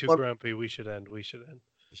Michael will be too grumpy. We should end.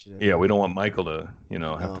 yeah, we don't want Michael to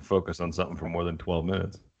have to focus on something for more than 12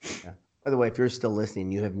 minutes. Yeah. By the way, if you're still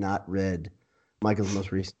listening, you have not read Michael's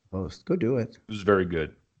most recent post. Go do it. It was very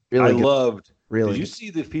good. Really I good. loved. Really Did you see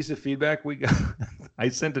the piece of feedback we got? I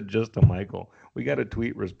sent it just to Michael. We got a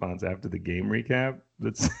tweet response after the game recap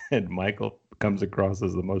that said Michael comes across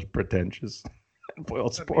as the most pretentious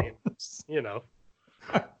boiled sports.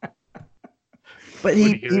 But What are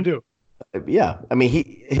you gonna do? Yeah, I mean,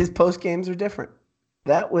 his post games are different.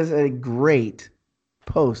 That was a great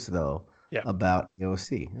post, though, about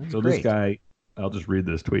OC. So this guy, I'll just read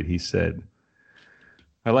this tweet. He said,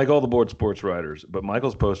 I like all the board sports writers, but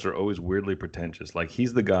Michael's posts are always weirdly pretentious. Like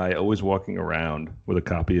he's the guy always walking around with a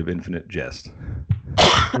copy of Infinite Jest.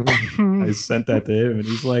 I sent that to him, and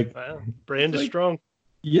he's like, wow, brand is strong.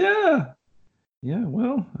 Yeah. Yeah,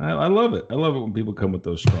 well, I love it. I love it when people come with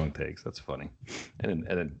those strong takes. That's funny. And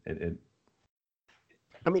it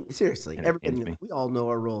I mean, seriously, and it pains everybody, me. we all know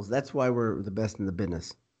our roles. That's why we're the best in the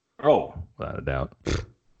business. Oh, without a doubt.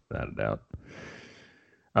 Without a doubt.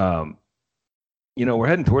 We're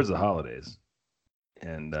heading towards the holidays.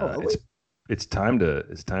 And it's time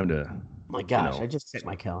to My gosh, I just checked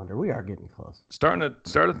my calendar. We are getting close. started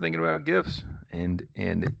thinking about gifts. And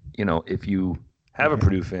if you have a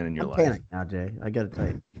Purdue fan in your life. Panic now, Jay. I got to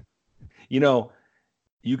tell you.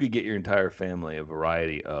 You could get your entire family a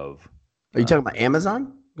variety of. Are you talking about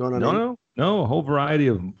Amazon going on? No, a whole variety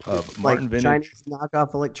of Martin Vintage. Chinese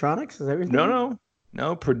knockoff electronics? Is everything?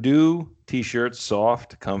 No. Purdue T-shirts,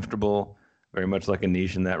 soft, comfortable, very much like a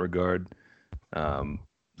niche in that regard. Kind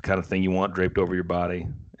of thing you want draped over your body.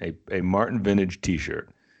 A Martin Vintage T-shirt.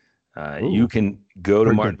 You can go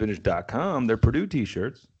to martinvintage.com. They're Purdue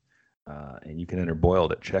T-shirts. And you can enter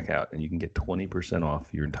Boiled at checkout, and you can get 20% off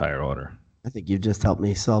your entire order. I think you've just helped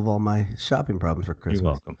me solve all my shopping problems for Christmas.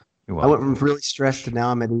 You're welcome. I went from really stressed to now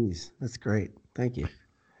I'm at ease. That's great. Thank you.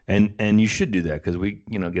 And you should do that because we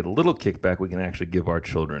get a little kickback. We can actually give our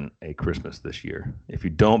children a Christmas this year. If you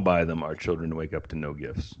don't buy them, our children wake up to no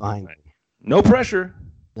gifts. Fine. Right? No pressure.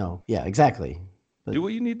 No. Yeah, exactly. But do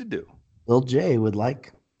what you need to do. Lil Jay would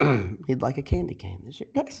like he'd like a candy cane this year.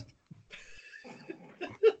 Yes.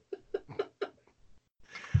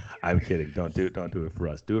 I'm kidding. Don't do it for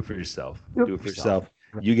us. Do it for yourself. Do it for yourself.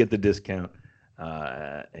 You get the discount,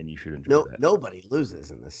 and you should enjoy that. Nobody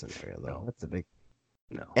loses in this scenario, though. No. That's a big.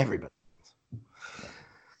 No. Everybody.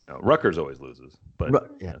 No. Rutgers always loses, but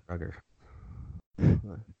Rutgers.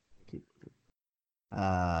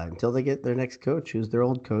 Until they get their next coach, who's their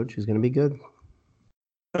old coach, who's going to be good.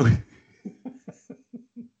 You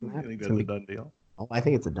think that's a done deal? Oh, I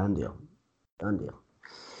think it's a done deal. Done deal.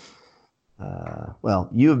 Well,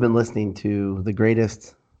 you have been listening to the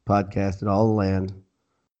greatest podcast in all the land,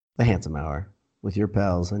 The Handsome Hour, with your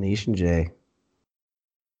pals, Anish and Jay.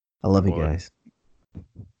 I love you guys.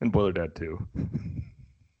 And Boiler Dad, too.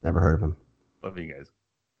 Never heard of him. Love you guys.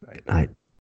 Night.